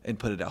and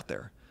put it out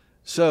there.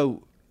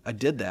 So I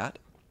did that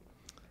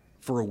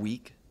for a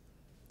week.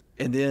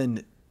 And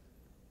then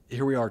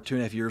here we are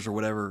 2.5 years or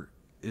whatever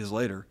it is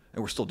later,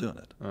 and we're still doing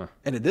it.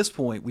 And at this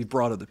point, we've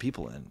brought other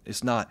people in.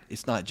 It's not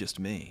just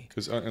me.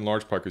 Because in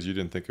large part, because you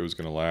didn't think it was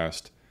going to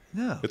last.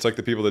 No. It's like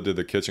the people that did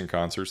the kitchen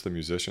concerts, the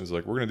musicians,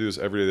 like, we're going to do this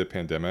every day of the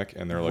pandemic,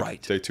 and they're like,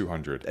 Right. day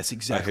 200. That's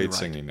exactly I hate right.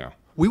 singing now.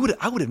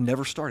 I would have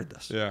never started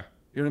this. Yeah.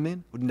 You know what I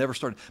mean? Would never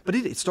started. But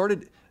it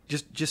started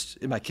just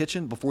in my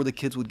kitchen before the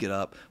kids would get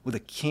up with a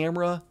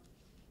camera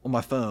on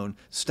my phone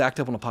stacked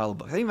up on a pile of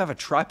books. I didn't even have a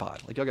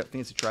tripod. Like, y'all got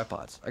fancy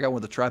tripods. I got one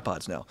of the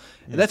tripods now.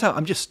 And that's how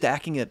I'm just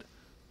stacking it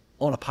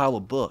on a pile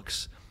of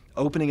books,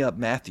 opening up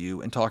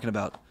Matthew and talking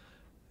about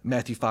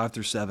Matthew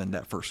 5-7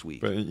 that first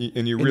week. But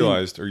you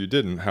realized, or you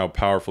didn't, how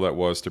powerful that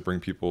was to bring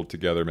people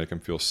together, make them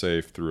feel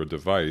safe through a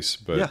device.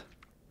 But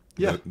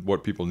Yeah.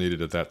 what people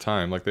needed at that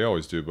time, like they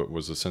always do, but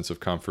was a sense of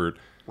comfort,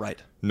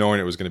 Right. knowing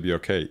it was going to be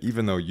okay,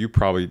 even though you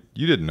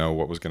didn't know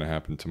what was going to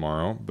happen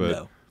tomorrow.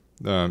 But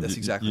That's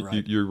exactly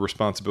right. Your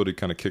responsibility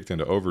kind of kicked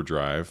into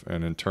overdrive,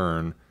 and in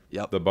turn,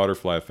 the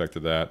butterfly effect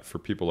of that for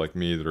people like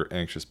me that are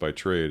anxious by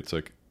trade, it's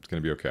like, it's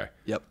going to be okay.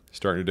 Yep.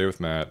 Starting your day with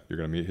Matt, you're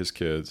going to meet his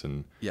kids,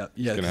 and Yeah.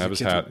 he's going to have his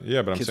hat.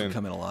 But I'm kids saying, would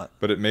come in a lot.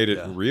 but it made it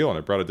real, and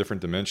it brought a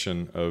different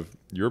dimension of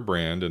your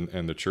brand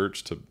and the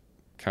church to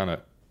kind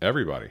of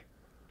everybody.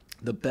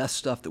 The best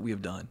stuff that we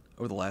have done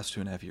over the last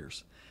 2.5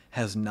 years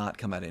has not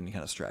come out of any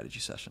kind of strategy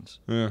sessions.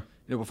 Yeah.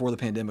 Before the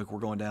pandemic, we're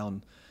going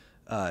down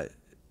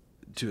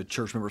to a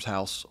church member's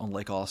house on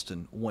Lake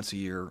Austin once a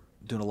year,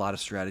 doing a lot of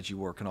strategy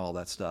work and all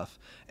that stuff.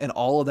 And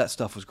all of that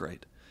stuff was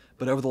great.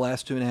 But over the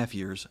last 2.5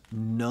 years,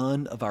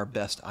 none of our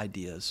best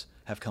ideas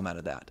have come out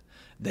of that.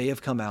 They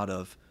have come out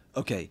of,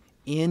 okay,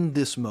 in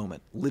this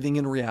moment, living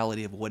in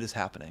reality of what is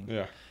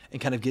happening,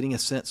 and kind of getting a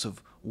sense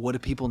of what do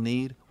people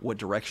need, what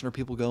direction are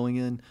people going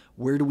in,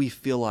 where do we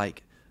feel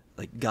like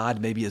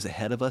God maybe is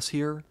ahead of us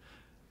here,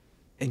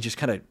 and just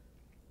kind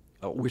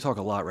of, we talk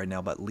a lot right now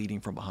about leading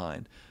from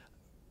behind.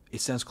 It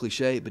sounds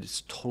cliche, but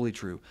it's totally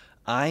true.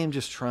 I am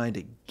just trying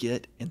to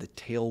get in the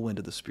tailwind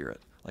of the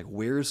Spirit. Like,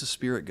 where is the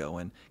Spirit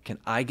going? Can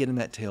I get in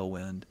that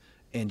tailwind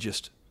and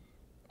just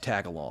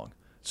tag along?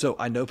 So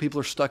I know people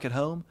are stuck at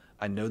home.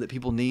 I know that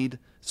people need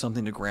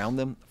something to ground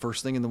them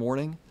first thing in the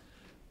morning.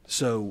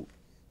 So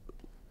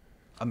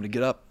I'm going to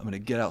get up. I'm going to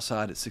get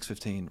outside at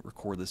 6:15,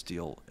 record this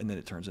deal, and then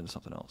it turns into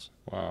something else.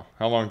 Wow.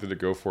 How long did it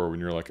go for when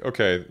you're like,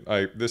 okay,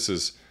 this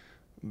is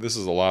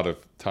a lot of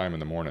time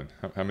in the morning?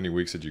 How many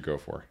weeks did you go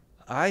for?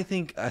 I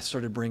think I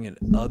started bringing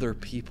other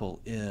people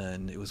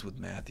in. It was with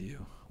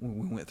Matthew.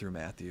 When we went through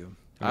Matthew.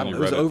 It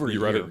was over a year.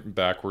 You read it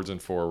backwards and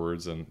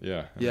forwards, and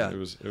it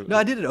was. No,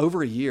 I did it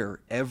over a year,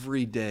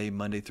 every day,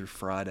 Monday through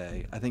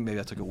Friday. I think maybe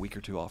I took a week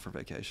or two off for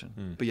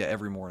vacation. But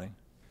every morning.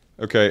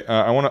 Okay,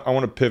 I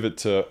want to pivot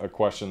to a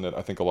question that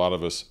I think a lot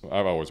of us,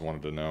 I've always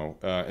wanted to know.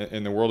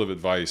 In the world of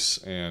advice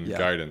and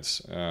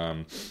guidance,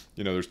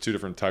 there's two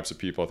different types of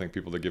people. I think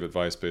people that give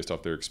advice based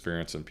off their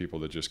experience and people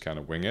that just kind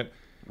of wing it.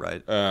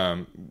 Right.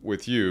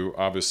 With you,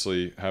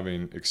 obviously,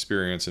 having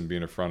experience and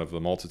being in front of the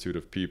multitude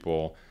of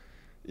people,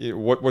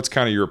 what's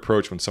kind of your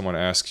approach when someone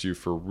asks you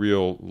for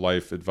real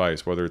life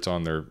advice, whether it's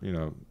on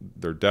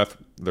their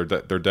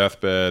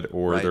deathbed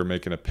or they're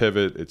making a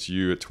pivot? It's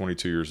you at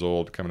 22 years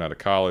old coming out of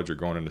college or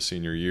going into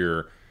senior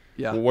year.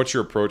 Yeah. Well, what's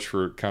your approach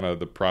for kind of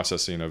the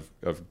processing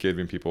of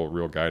giving people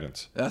real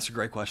guidance? That's a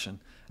great question.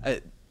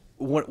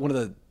 One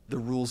of the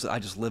rules that I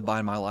just live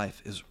by in my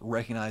life is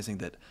recognizing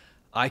that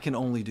I can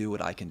only do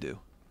what I can do.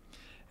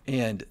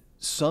 And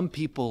some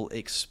people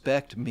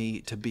expect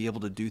me to be able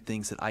to do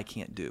things that I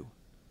can't do.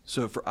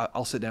 So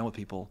I'll sit down with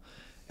people,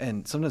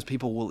 and sometimes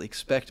people will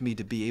expect me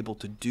to be able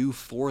to do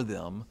for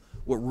them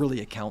what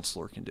really a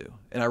counselor can do.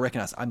 And I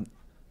recognize I'm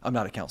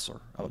not a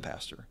counselor. I'm a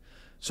pastor.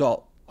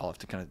 So I'll have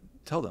to kind of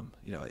tell them,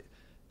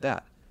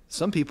 that.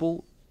 Some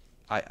people,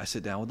 I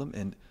sit down with them,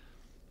 and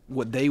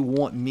what they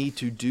want me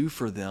to do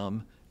for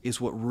them is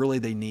what really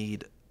they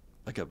need,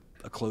 like a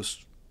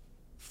close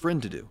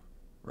friend to do,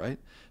 right?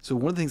 So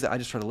one of the things that I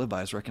just try to live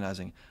by is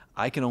recognizing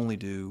I can only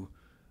do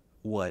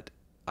what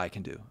I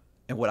can do.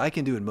 And what I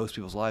can do in most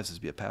people's lives is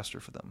be a pastor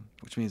for them,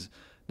 which means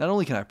not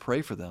only can I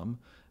pray for them,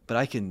 but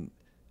I can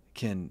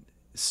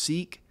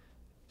seek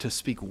to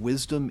speak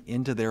wisdom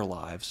into their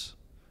lives,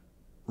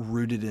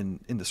 rooted in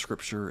the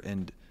Scripture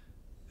and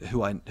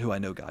who I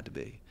know God to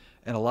be.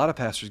 And a lot of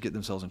pastors get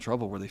themselves in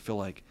trouble where they feel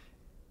like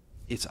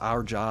it's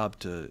our job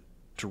to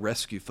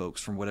rescue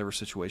folks from whatever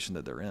situation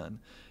that they're in.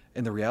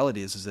 And the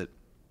reality is that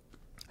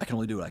I can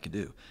only do what I can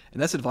do.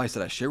 And that's advice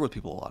that I share with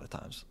people a lot of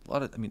times.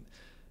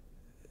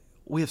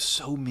 We have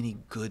so many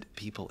good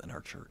people in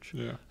our church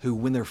who,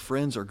 when their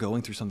friends are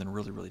going through something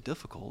really, really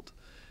difficult,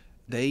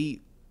 they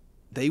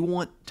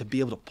want to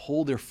be able to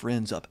pull their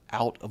friends up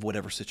out of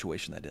whatever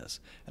situation that is.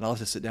 And I'll have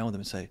to sit down with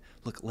them and say,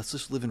 look, let's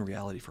just live in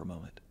reality for a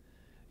moment.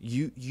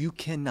 You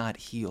cannot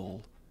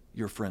heal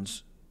your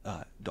friend's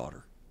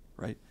daughter,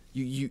 right?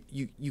 You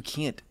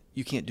can't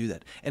do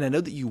that. And I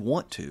know that you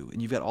want to,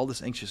 and you've got all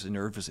this anxious and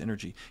nervous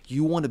energy.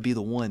 You want to be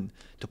the one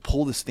to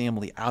pull this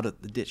family out of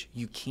the ditch.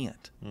 You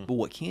can't. But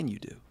what can you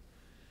do?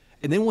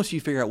 And then once you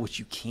figure out what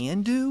you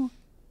can do,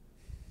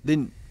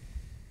 then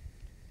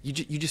you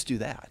just do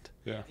that.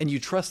 Yeah. And you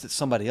trust that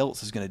somebody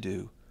else is going to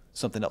do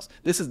something else.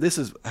 This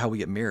is how we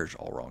get marriage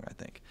all wrong, I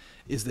think,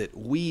 is that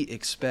we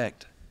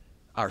expect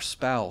our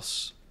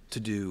spouse to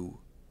do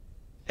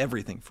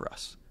everything for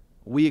us.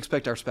 We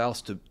expect our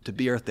spouse to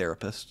be our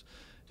therapist,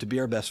 to be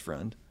our best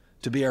friend,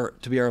 to be our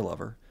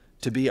lover,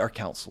 to be our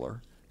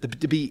counselor,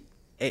 to be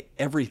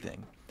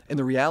everything. And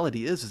the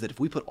reality is that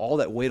if we put all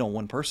that weight on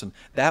one person,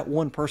 that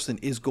one person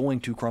is going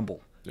to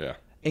crumble. Yeah.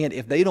 And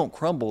if they don't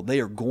crumble, they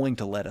are going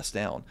to let us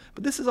down.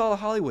 But this is all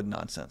Hollywood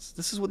nonsense.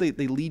 This is what they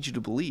lead you to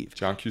believe.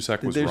 John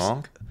Cusack was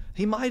wrong?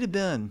 He might have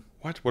been.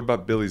 What? What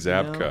about Billy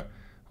Zabka,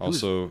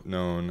 also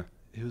known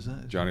Who was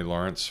that? Johnny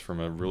Lawrence from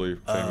a really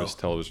famous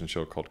television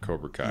show called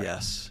Cobra Kai?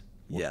 Yes.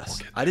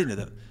 I didn't know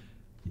that.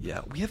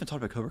 Yeah, we haven't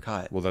talked about Cobra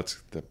Kai. Well,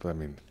 I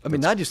mean,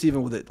 not just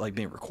even with it like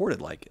being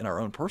recorded, like in our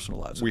own personal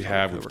lives. We've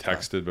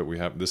texted, but we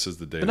have. This is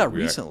the day. But not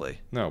recently.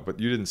 No, but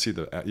you didn't see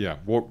the. Yeah.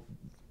 Well,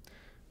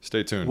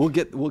 stay tuned. We'll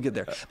get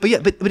there.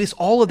 But it's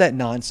all of that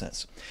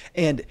nonsense.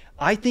 And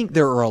I think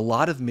there are a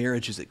lot of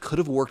marriages that could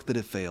have worked that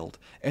have failed,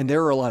 and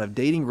there are a lot of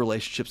dating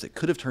relationships that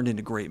could have turned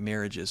into great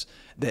marriages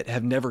that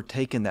have never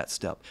taken that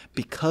step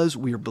because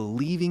we are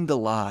believing the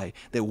lie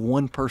that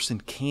one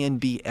person can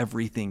be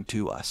everything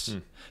to us.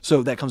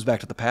 So that comes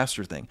back to the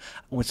pastor thing.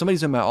 When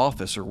somebody's in my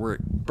office or we're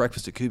at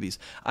breakfast at Kubi's,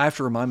 I have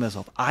to remind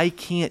myself, I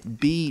can't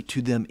be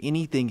to them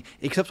anything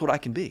except what I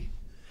can be.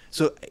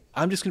 So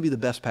I'm just going to be the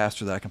best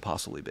pastor that I can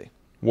possibly be.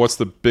 What's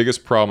the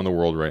biggest problem in the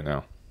world right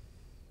now?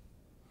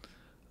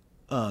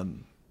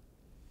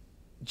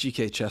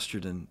 G.K.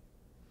 Chesterton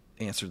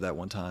answered that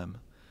one time.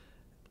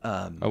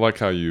 I like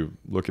how you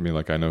look at me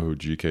like I know who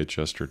G.K.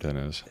 Chesterton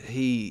is.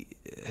 He's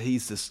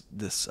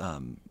this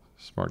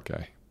smart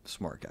guy.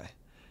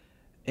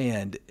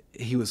 And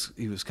he was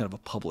kind of a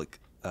public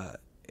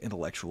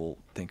intellectual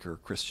thinker,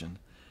 Christian.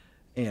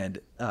 And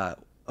a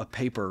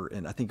paper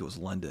in, I think it was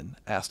London,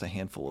 asked a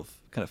handful of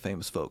kind of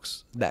famous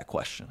folks that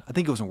question. I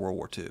think it was in World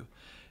War II.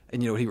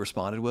 And you know what he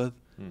responded with?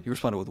 He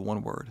responded with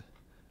one word.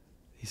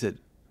 He said...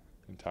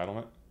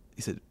 Entitlement?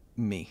 He said,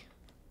 me.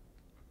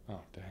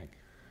 Oh, dang.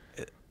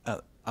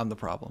 I'm the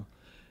problem.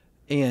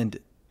 And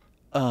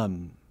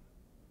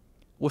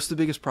what's the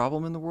biggest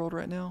problem in the world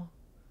right now?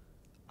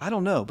 I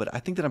don't know, but I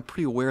think that I'm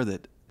pretty aware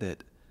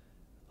that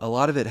a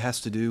lot of it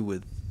has to do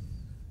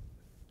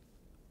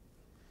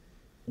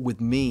with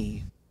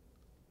me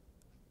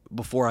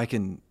before I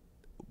can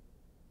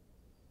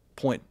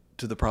point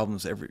to the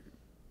problems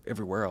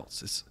everywhere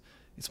else.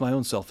 It's my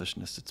own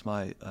selfishness. It's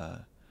my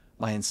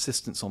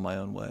insistence on my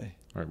own way.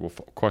 All right. Well,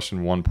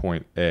 question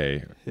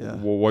 1.A. Yeah.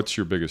 Well, what's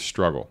your biggest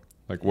struggle?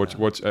 Like,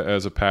 what's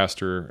as a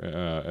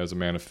pastor, as a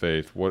man of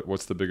faith,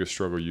 what's the biggest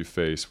struggle you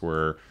face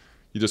where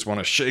you just want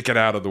to shake it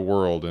out of the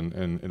world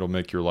and it'll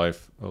make your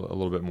life a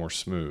little bit more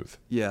smooth?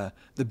 Yeah.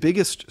 The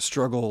biggest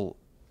struggle,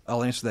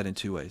 I'll answer that in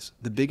two ways.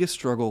 The biggest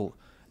struggle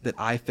that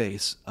I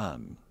face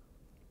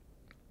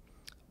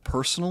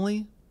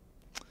personally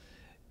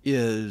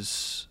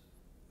is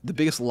the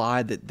biggest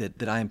lie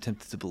that I am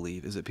tempted to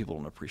believe is that people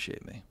don't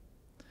appreciate me.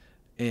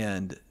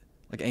 And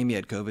like Amy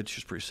had COVID, she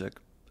was pretty sick.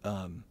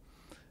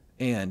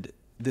 And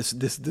this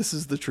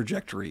is the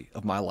trajectory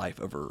of my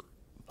life over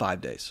 5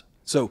 days.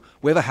 So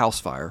we have a house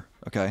fire,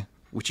 okay,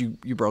 which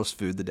you brought us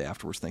food the day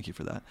afterwards. Thank you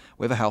for that.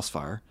 We have a house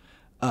fire.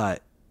 10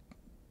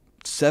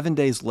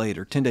 days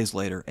later,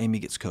 Amy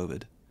gets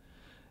COVID.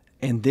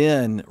 And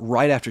then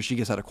right after she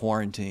gets out of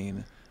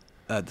quarantine,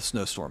 the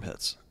snowstorm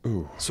hits.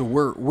 Ooh. So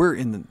we're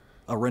in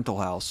a rental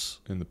house.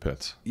 In the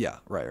pits. Yeah,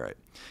 right.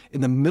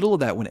 In the middle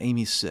of that, when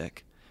Amy's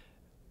sick,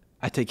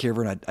 I take care of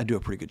her and I do a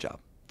pretty good job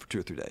for 2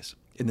 or 3 days.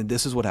 And then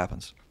this is what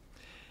happens.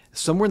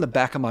 Somewhere in the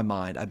back of my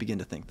mind, I begin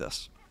to think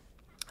this.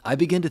 I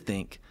begin to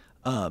think,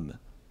 I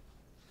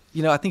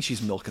think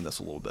she's milking this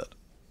a little bit.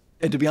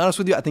 And to be honest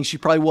with you, I think she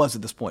probably was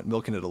at this point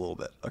milking it a little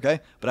bit,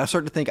 okay? But I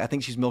start to think, I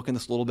think she's milking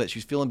this a little bit.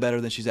 She's feeling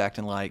better than she's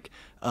acting like,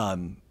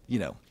 And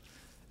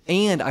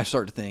I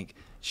start to think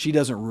she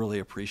doesn't really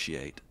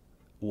appreciate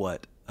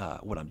what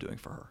I'm doing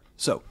for her.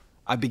 So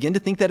I begin to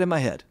think that in my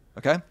head,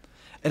 okay?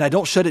 And I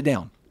don't shut it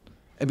down.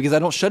 And because I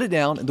don't shut it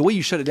down, and the way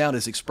you shut it down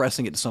is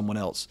expressing it to someone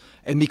else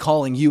and me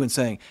calling you and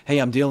saying, hey,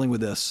 I'm dealing with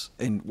this,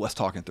 and let's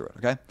talking through it,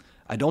 okay?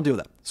 I don't deal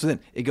with that. So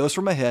then it goes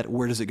from my head.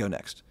 Where does it go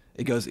next?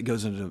 It goes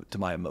into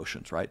my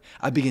emotions, right?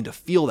 I begin to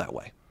feel that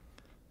way.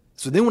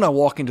 So then when I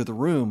walk into the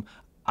room,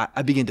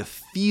 I begin to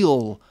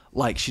feel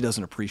like she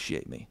doesn't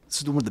appreciate me.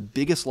 This is one of the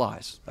biggest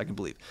lies I can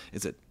believe,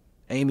 is that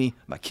Amy,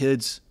 my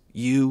kids,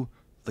 you,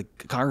 the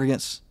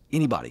congregants,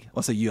 anybody,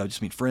 when I say you, I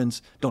just mean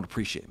friends, don't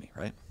appreciate me,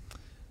 right?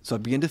 So I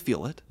begin to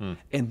feel it.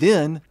 And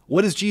then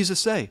what does Jesus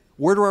say?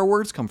 Where do our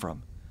words come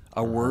from?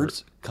 Our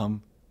words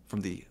come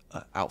from the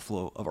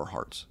outflow of our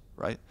hearts,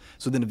 right?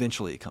 So then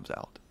eventually it comes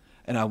out.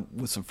 And I'm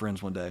with some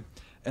friends one day,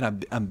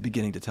 and I'm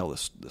beginning to tell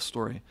this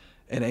story.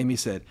 And Amy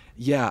said,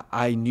 yeah,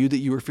 I knew that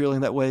you were feeling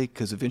that way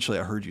because eventually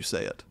I heard you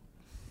say it.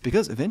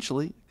 Because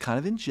eventually, kind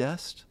of in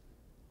jest,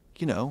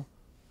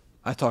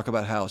 I talk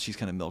about how she's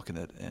kind of milking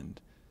it and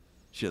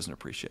she doesn't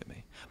appreciate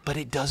me. But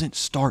it doesn't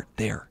start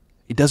there.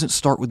 It doesn't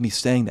start with me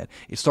saying that.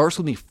 It starts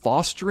with me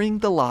fostering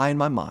the lie in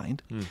my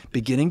mind,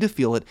 beginning to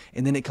feel it,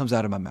 and then it comes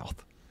out of my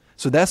mouth.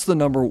 So that's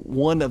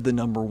one of the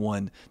number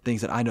one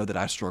things that I know that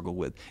I struggle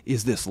with,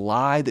 is this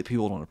lie that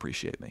people don't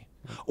appreciate me.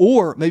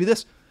 Or maybe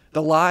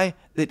the lie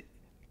that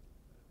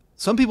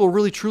some people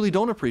really truly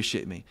don't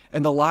appreciate me,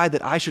 and the lie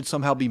that I should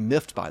somehow be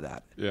miffed by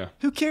that. Yeah.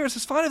 Who cares?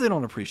 It's fine if they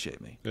don't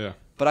appreciate me. Yeah.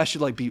 But I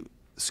should be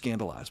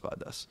scandalized by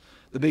this.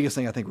 The biggest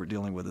thing I think we're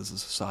dealing with as a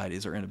society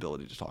is our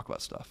inability to talk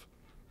about stuff.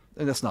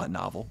 And that's not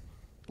novel.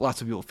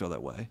 Lots of people feel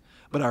that way.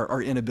 But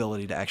our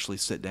inability to actually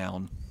sit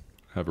down,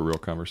 have a real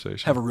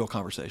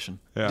conversation.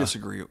 Yeah.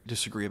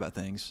 Disagree about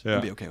things, yeah.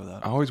 And be okay with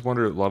that. I always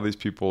wonder, a lot of these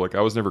people,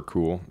 I was never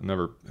cool.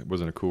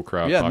 Wasn't a cool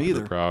crowd. Yeah, me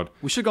either. Crowd.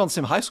 We should have gone to the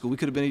same high school. We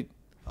could have been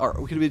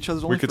each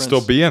other's only We could friends.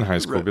 still be in high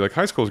school. Right. Be like,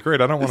 high school is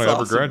great. I don't want to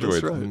ever awesome.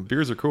 graduate. That's right.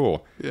 Beers are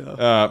cool.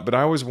 Yeah. But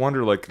I always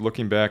wonder,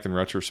 looking back in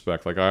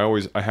retrospect,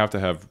 I have to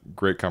have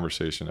great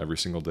conversation every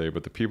single day.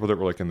 But the people that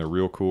were in the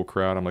real cool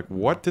crowd, I'm like,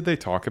 what did they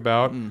talk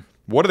about?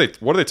 What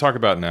do they talk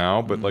about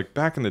now? But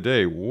back in the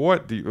day,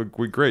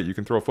 great, you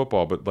can throw a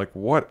football, but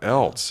what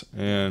else?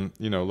 And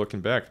looking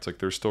back, it's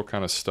they're still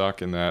kind of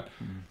stuck in that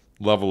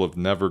level of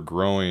never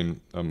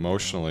growing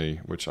emotionally,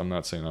 which I'm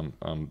not saying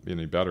I'm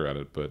any better at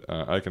it, but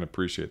I can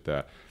appreciate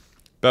that.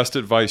 Best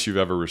advice you've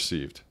ever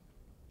received?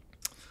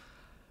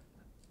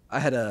 I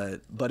had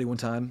a buddy one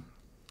time.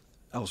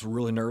 I was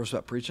really nervous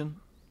about preaching.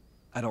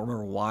 I don't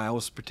remember why I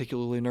was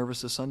particularly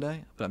nervous this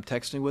Sunday, but I'm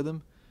texting with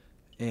him,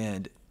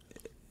 and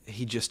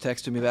he just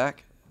texted me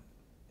back,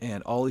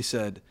 and all he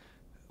said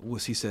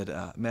was,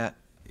 Matt,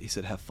 he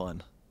said, have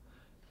fun.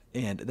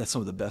 And that's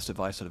some of the best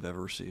advice that I've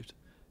ever received.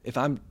 If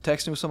I'm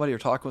texting with somebody or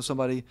talking with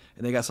somebody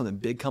and they got something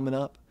big coming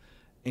up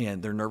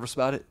and they're nervous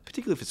about it,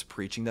 particularly if it's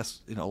preaching,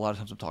 that's, a lot of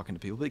times I'm talking to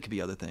people, but it could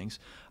be other things,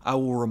 I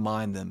will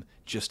remind them,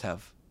 just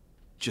have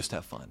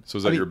fun. So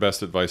is that your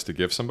best advice to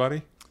give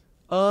somebody?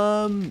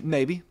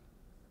 Maybe.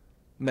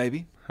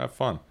 Have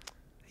fun.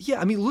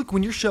 Yeah, look,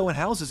 when you're showing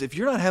houses, if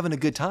you're not having a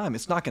good time,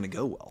 it's not going to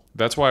go well.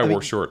 That's why I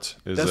wore shorts.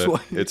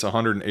 It's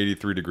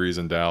 183 degrees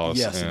in Dallas,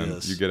 yes, and it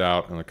is. You get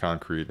out on the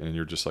concrete, and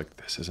you're just like,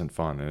 this isn't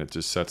fun, and it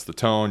just sets the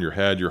tone, your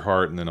head, your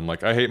heart, and then I'm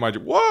like, I hate my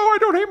job. Whoa, I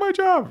don't hate my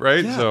job,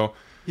 right? Yeah. So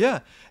yeah,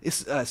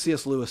 it's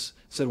C.S. Lewis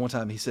said one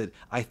time. He said,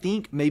 I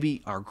think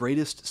maybe our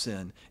greatest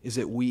sin is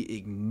that we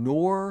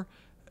ignore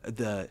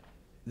the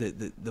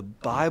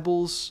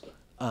Bible's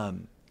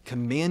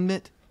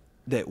commandment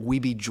that we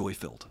be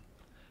joy-filled.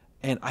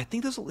 And I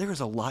think there is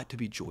a lot to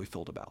be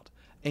joy-filled about.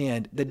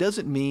 And that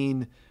doesn't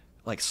mean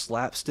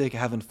slapstick,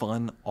 having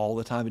fun all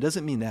the time. It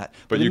doesn't mean that.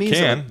 But it you means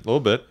can, a little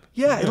bit.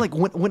 Yeah, and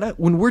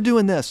when we're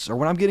doing this, or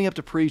when I'm getting up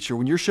to preach, or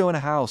when you're showing a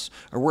house,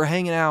 or we're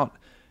hanging out,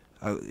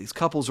 these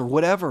couples or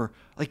whatever,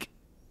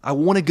 I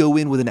want to go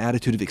in with an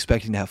attitude of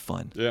expecting to have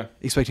fun. Yeah.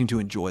 Expecting to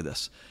enjoy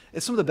this.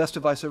 It's some of the best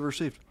advice I've ever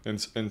received.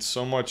 And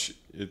so much,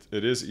 it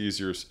is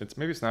easier.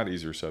 Maybe it's not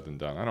easier said than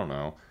done. I don't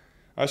know.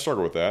 I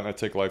struggle with that, and I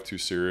take life too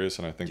serious,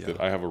 and I think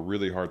that I have a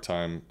really hard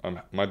time.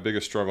 My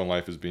biggest struggle in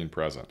life is being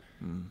present,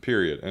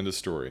 period, end of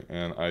story.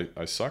 And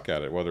I suck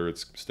at it, whether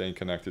it's staying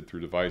connected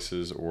through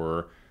devices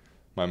or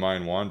my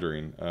mind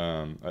wandering.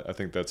 I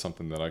think that's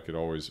something that I could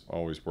always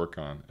work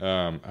on.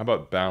 How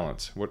about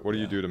balance? What do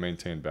you do to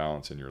maintain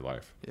balance in your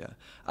life? Yeah,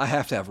 I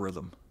have to have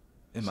rhythm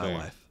in my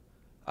life.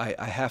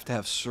 I have to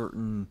have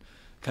certain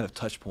kind of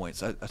touch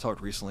points. I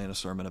talked recently in a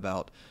sermon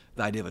about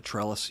the idea of a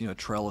trellis. A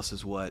trellis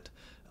is what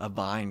a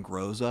vine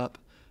grows up,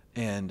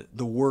 and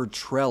the word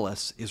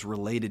trellis is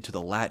related to the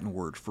Latin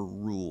word for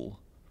rule.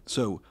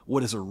 So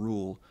what is a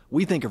rule?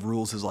 We think of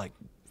rules as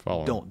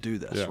don't do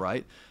this,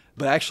 right?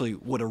 But actually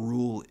what a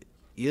rule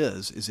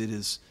is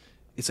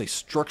it's a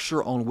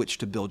structure on which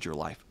to build your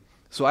life.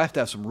 So I have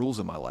to have some rules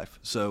in my life.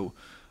 So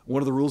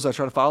one of the rules I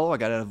try to follow, I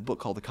got out of a book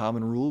called The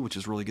Common Rule, which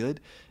is really good,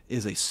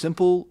 is a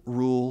simple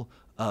rule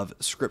of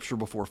scripture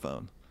before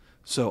phone.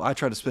 So I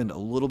try to spend a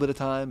little bit of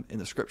time in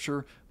the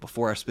scripture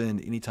before I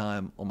spend any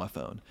time on my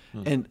phone.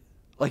 And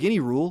like any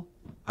rule,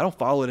 I don't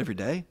follow it every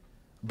day,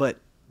 but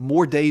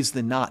more days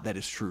than not, that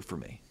is true for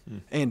me.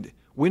 And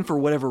when for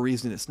whatever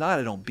reason it's not,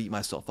 I don't beat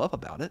myself up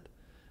about it,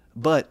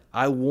 but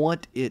I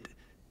want it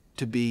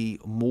to be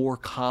more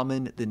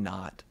common than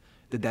not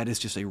that is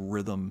just a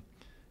rhythm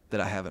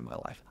that I have in my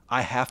life.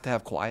 I have to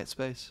have quiet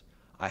space.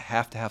 I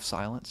have to have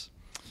silence.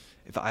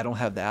 If I don't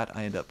have that,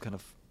 I end up kind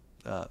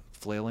of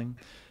flailing.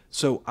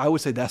 So I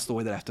would say that's the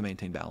way that I have to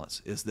maintain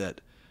balance, is that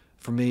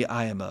For me,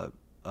 I am a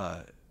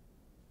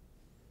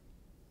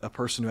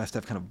person who has to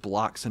have kind of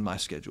blocks in my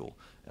schedule,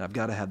 and I've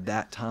got to have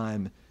that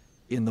time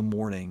in the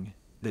morning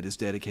that is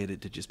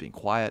dedicated to just being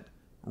quiet,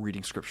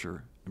 reading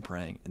scripture, and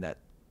praying, and that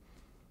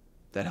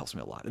helps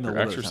me a lot. And Your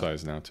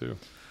exercise now too,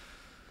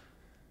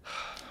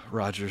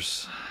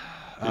 Rogers.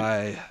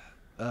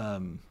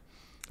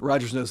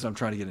 Rogers knows that I'm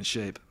trying to get in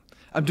shape.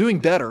 I'm doing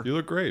better. You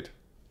look great.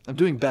 I'm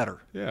doing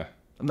better. Yeah.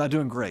 I'm not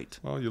doing great.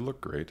 Well, you look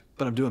great.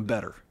 But I'm doing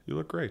better. You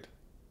look great.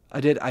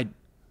 I did. I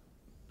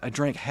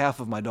drank half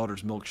of my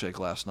daughter's milkshake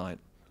last night.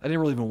 I didn't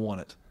really even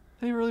want it.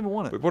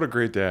 But what a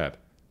great dad.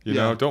 You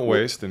know, don't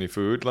waste any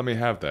food. Let me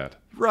have that.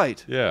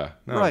 Right. Yeah.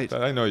 No, right.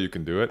 I know you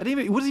can do it.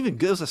 It wasn't even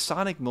good. It was a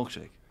Sonic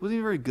milkshake. It wasn't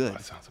even very good. Oh,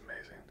 that sounds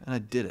amazing. And I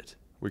did it.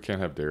 We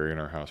can't have dairy in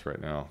our house right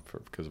now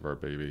because of our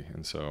baby,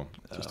 and so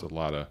just a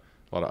lot of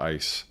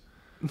ice.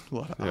 A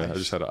lot of ice. Yeah, I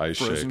just had an ice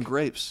shake. Frozen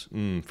grapes.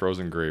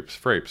 Frozen grapes.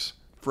 Frapes.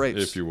 Frapes.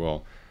 If you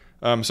will.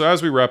 So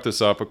as we wrap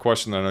this up, a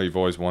question that I know you've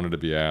always wanted to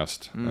be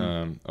asked,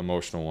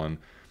 emotional one.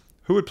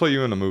 Who would play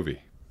you in a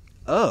movie?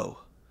 Oh.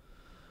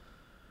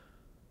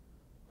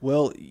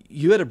 Well,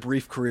 you had a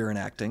brief career in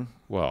acting.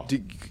 Well.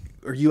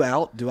 Are you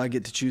out? Do I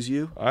get to choose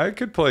you? I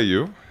could play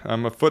you.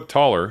 I'm a foot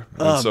taller,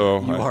 and so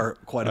you are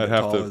quite a bit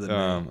taller than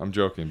me. I'm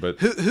joking, but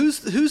who's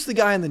the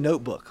guy in the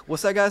Notebook?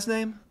 What's that guy's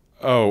name?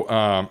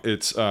 Oh,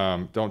 it's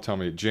don't tell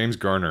me, James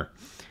Garner.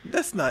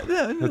 That's not.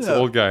 No. That's the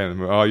old guy in the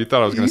movie. Oh, you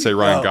thought I was going to say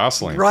Ryan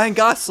Gosling. Ryan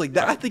Gosling.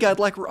 I think I'd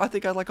like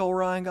old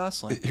Ryan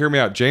Gosling. Hear me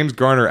out. James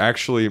Garner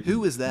actually.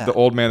 Who is that? The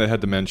old man that had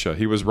dementia.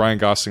 He was Ryan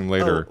Gosling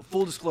later. Oh,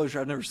 full disclosure,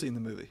 I've never seen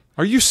the movie.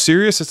 Are you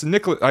serious? It's a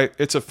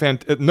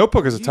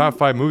Notebook is a top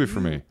 5 movie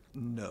for me.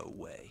 No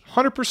way.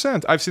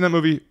 100%. I've seen that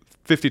movie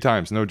 50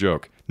 times. No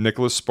joke.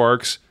 Nicholas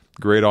Sparks,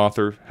 great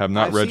author. Have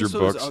not read your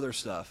books. I've seen other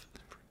stuff.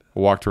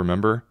 Walk to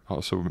Remember.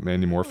 Also,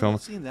 Mandy Moore film. I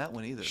haven't seen that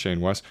one either.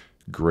 Shane West.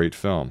 Great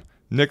film.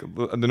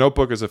 The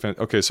Notebook is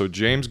okay. So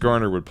James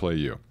Garner would play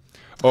you,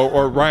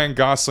 or Ryan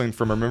Gosling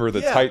from Remember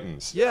the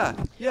Titans.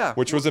 Yeah.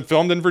 Which was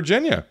filmed in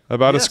Virginia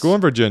about a school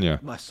in Virginia.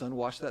 My son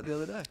watched that the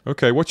other day.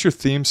 Okay, what's your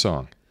theme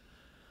song?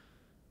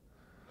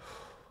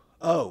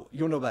 Oh, you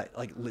don't know what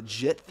like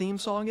legit theme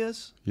song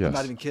is? Yes. I'm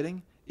not even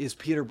kidding. Is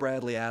Peter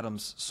Bradley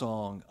Adams'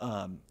 song?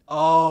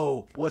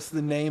 What's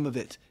the name of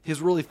it?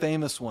 His really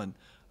famous one.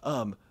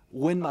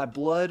 When my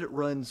blood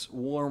runs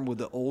warm with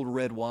the old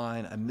red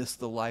wine, I miss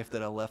the life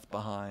that I left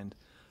behind.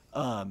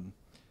 But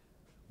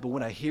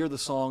when I hear the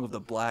song of the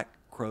black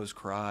crow's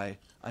cry,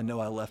 I know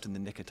I left in the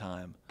nick of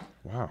time.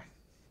 Wow.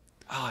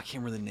 Oh, I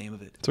can't remember the name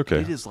of it. It's okay.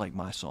 It is like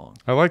my song.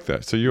 I like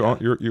that. So you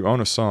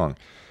own a song,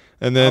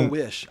 and then I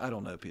wish. I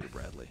don't know Peter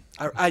Bradley.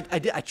 I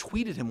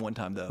tweeted him one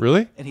time though.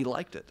 Really? And he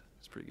liked it.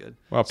 Pretty good.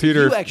 Well, so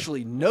Peter, you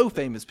actually know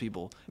famous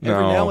people.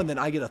 Every now and then,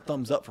 I get a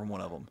thumbs up from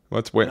one of them.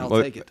 Let's wait. And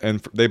I'll take it.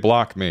 And they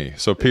block me.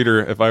 So,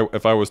 Peter, if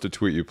I was to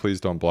tweet you, please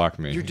don't block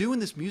me. You're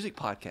doing this music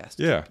podcast.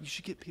 Yeah. You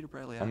should get Peter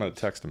Bradley Adams. I'm going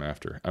to text him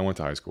after. I went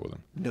to high school with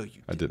him. No,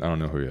 you I did. I don't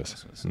know who he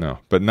is. No,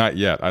 but not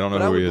yet. I don't know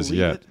who he is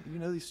yet.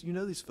 You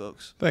know these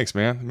folks. Thanks,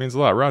 man. It means a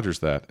lot. Roger's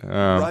that.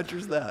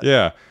 Roger's that.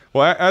 Yeah.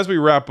 Well, as we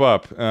wrap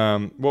up,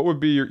 what would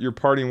be your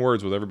parting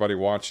words with everybody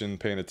watching,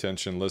 paying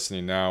attention,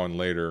 listening now and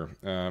later?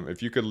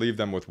 If you could leave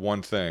them with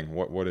one thing,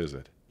 what is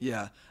it?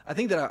 Yeah, I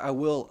think that I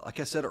will. Like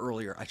I said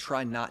earlier, I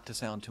try not to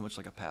sound too much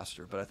like a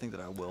pastor, but I think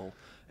that I will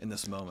in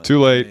this moment.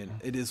 Too late. I mean,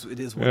 it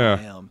is what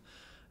I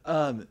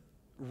am.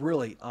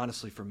 Really,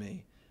 honestly, for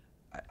me,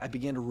 I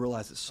began to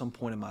realize at some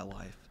point in my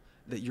life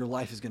that your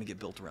life is going to get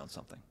built around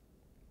something.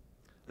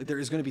 Like there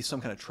is going to be some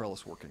kind of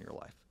trellis work in your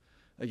life.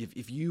 Like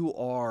if you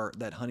are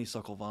that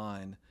honeysuckle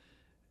vine,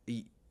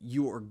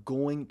 you are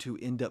going to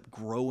end up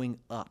growing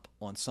up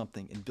on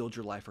something and build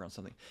your life around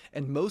something.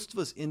 And most of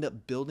us end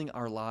up building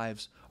our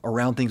lives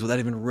around things without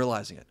even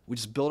realizing it. We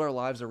just build our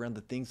lives around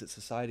the things that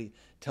society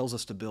tells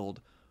us to build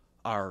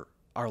our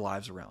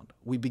lives around.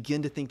 We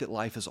begin to think that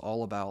life is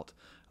all about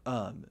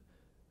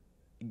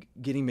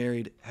getting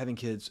married, having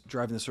kids,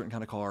 driving a certain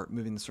kind of car,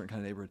 moving in a certain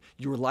kind of neighborhood.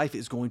 Your life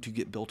is going to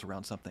get built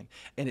around something.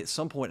 And at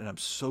some point, and I'm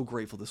so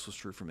grateful this was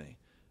true for me,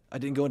 I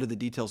didn't go into the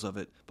details of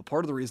it, but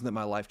part of the reason that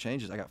my life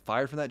changed is I got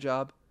fired from that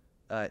job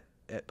at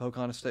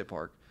Pocahontas State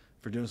Park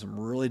for doing some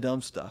really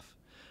dumb stuff.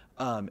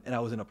 And I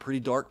was in a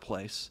pretty dark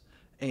place.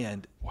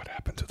 And what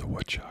happened to the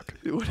woodchuck?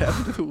 What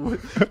happened to the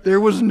wood? There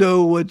was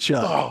no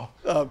woodchuck.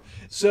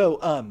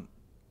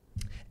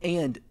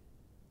 And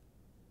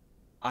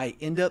I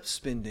end up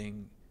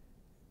spending,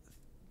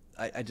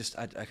 I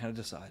kind of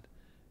decide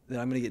that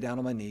I'm going to get down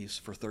on my knees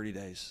for 30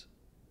 days,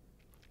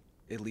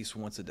 at least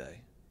once a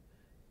day,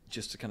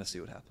 just to kind of see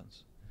what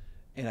happens.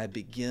 And I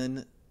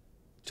begin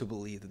to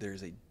believe that there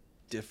is a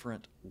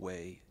different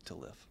way to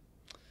live.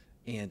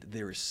 And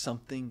there is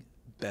something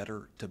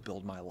better to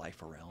build my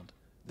life around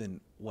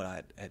than what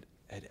I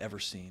had ever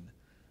seen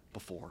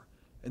before.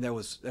 And that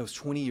was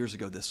 20 years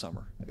ago this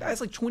summer.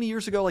 It's like 20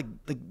 years ago, like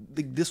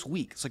this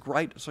week. It's like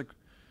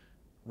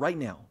right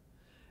now.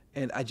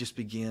 And I just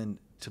began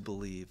to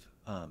believe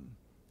that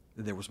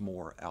there was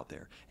more out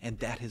there. And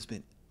that has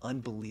been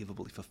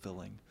unbelievably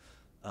fulfilling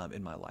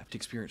in my life, to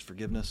experience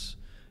forgiveness,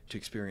 to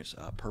experience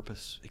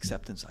purpose,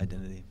 acceptance,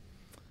 identity,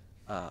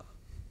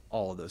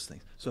 all of those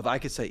things. So if I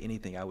could say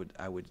anything, I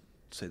would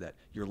say that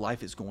your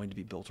life is going to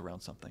be built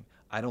around something.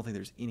 I don't think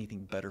there's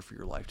anything better for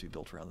your life to be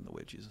built around than the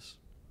way of Jesus.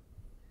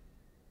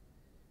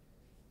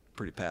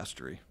 Pretty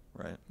pastory,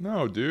 right?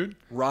 No, dude.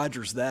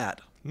 Roger's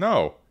that.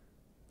 No.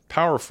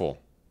 Powerful.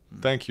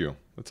 Thank you.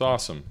 That's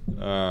awesome.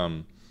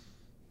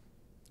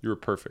 You were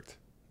perfect.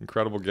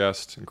 Incredible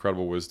guest,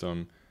 incredible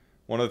wisdom.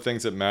 One of the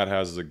things that Matt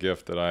has as a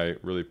gift that I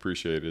really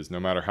appreciate is no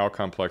matter how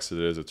complex it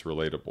is, it's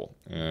relatable.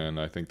 And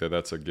I think that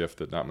that's a gift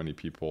that not many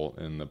people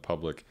in the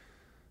public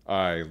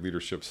eye,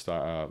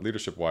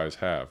 leadership-wise,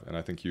 have. And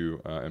I think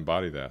you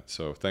embody that.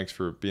 So thanks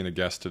for being a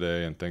guest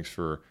today, and thanks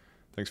for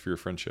your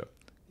friendship.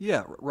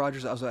 Yeah,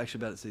 Rogers, I was actually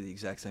about to say the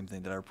exact same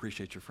thing, that I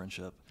appreciate your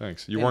friendship.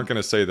 Thanks. You weren't going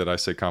to say that I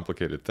say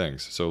complicated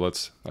things. So I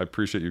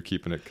appreciate you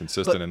keeping it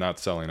consistent and not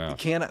selling out.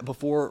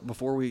 Before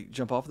we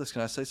jump off this,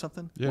 can I say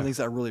something? Yeah. One of the things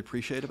that I really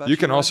appreciate about you you,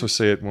 can Roger, also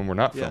say it when we're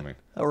not yeah. filming.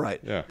 All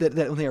right. Yeah.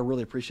 That one thing I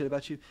really appreciate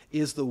about you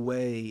is the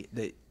way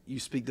that you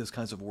speak those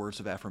kinds of words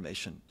of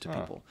affirmation to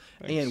people.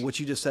 Thanks. And what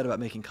you just said about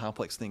making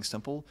complex things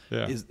simple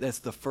that's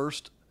the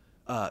first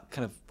kind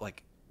of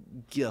like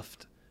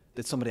gift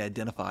that somebody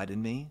identified in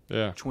me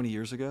 20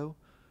 years ago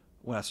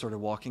when I started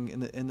walking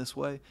in this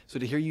way. So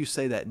to hear you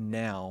say that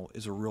now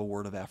is a real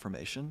word of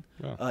affirmation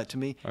to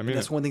me. I mean, and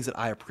that's one of the things that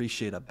I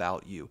appreciate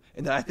about you,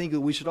 and that I think that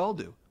we should all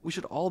do. We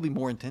should all be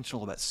more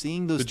intentional about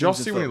seeing those things. Did y'all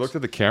see when he looked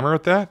at the camera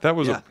at that? That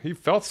was he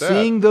felt that.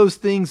 Seeing those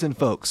things in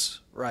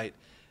folks, right?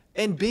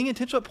 And being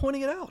intentional about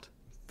pointing it out.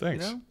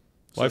 Thanks. You know?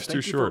 Life's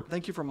too short.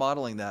 Thank you for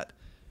modeling that.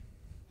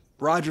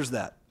 Roger's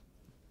that.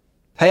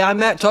 Hey, I'm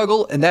Matt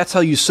Tuggle, and that's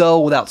how you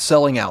sell without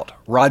selling out.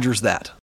 Roger's that.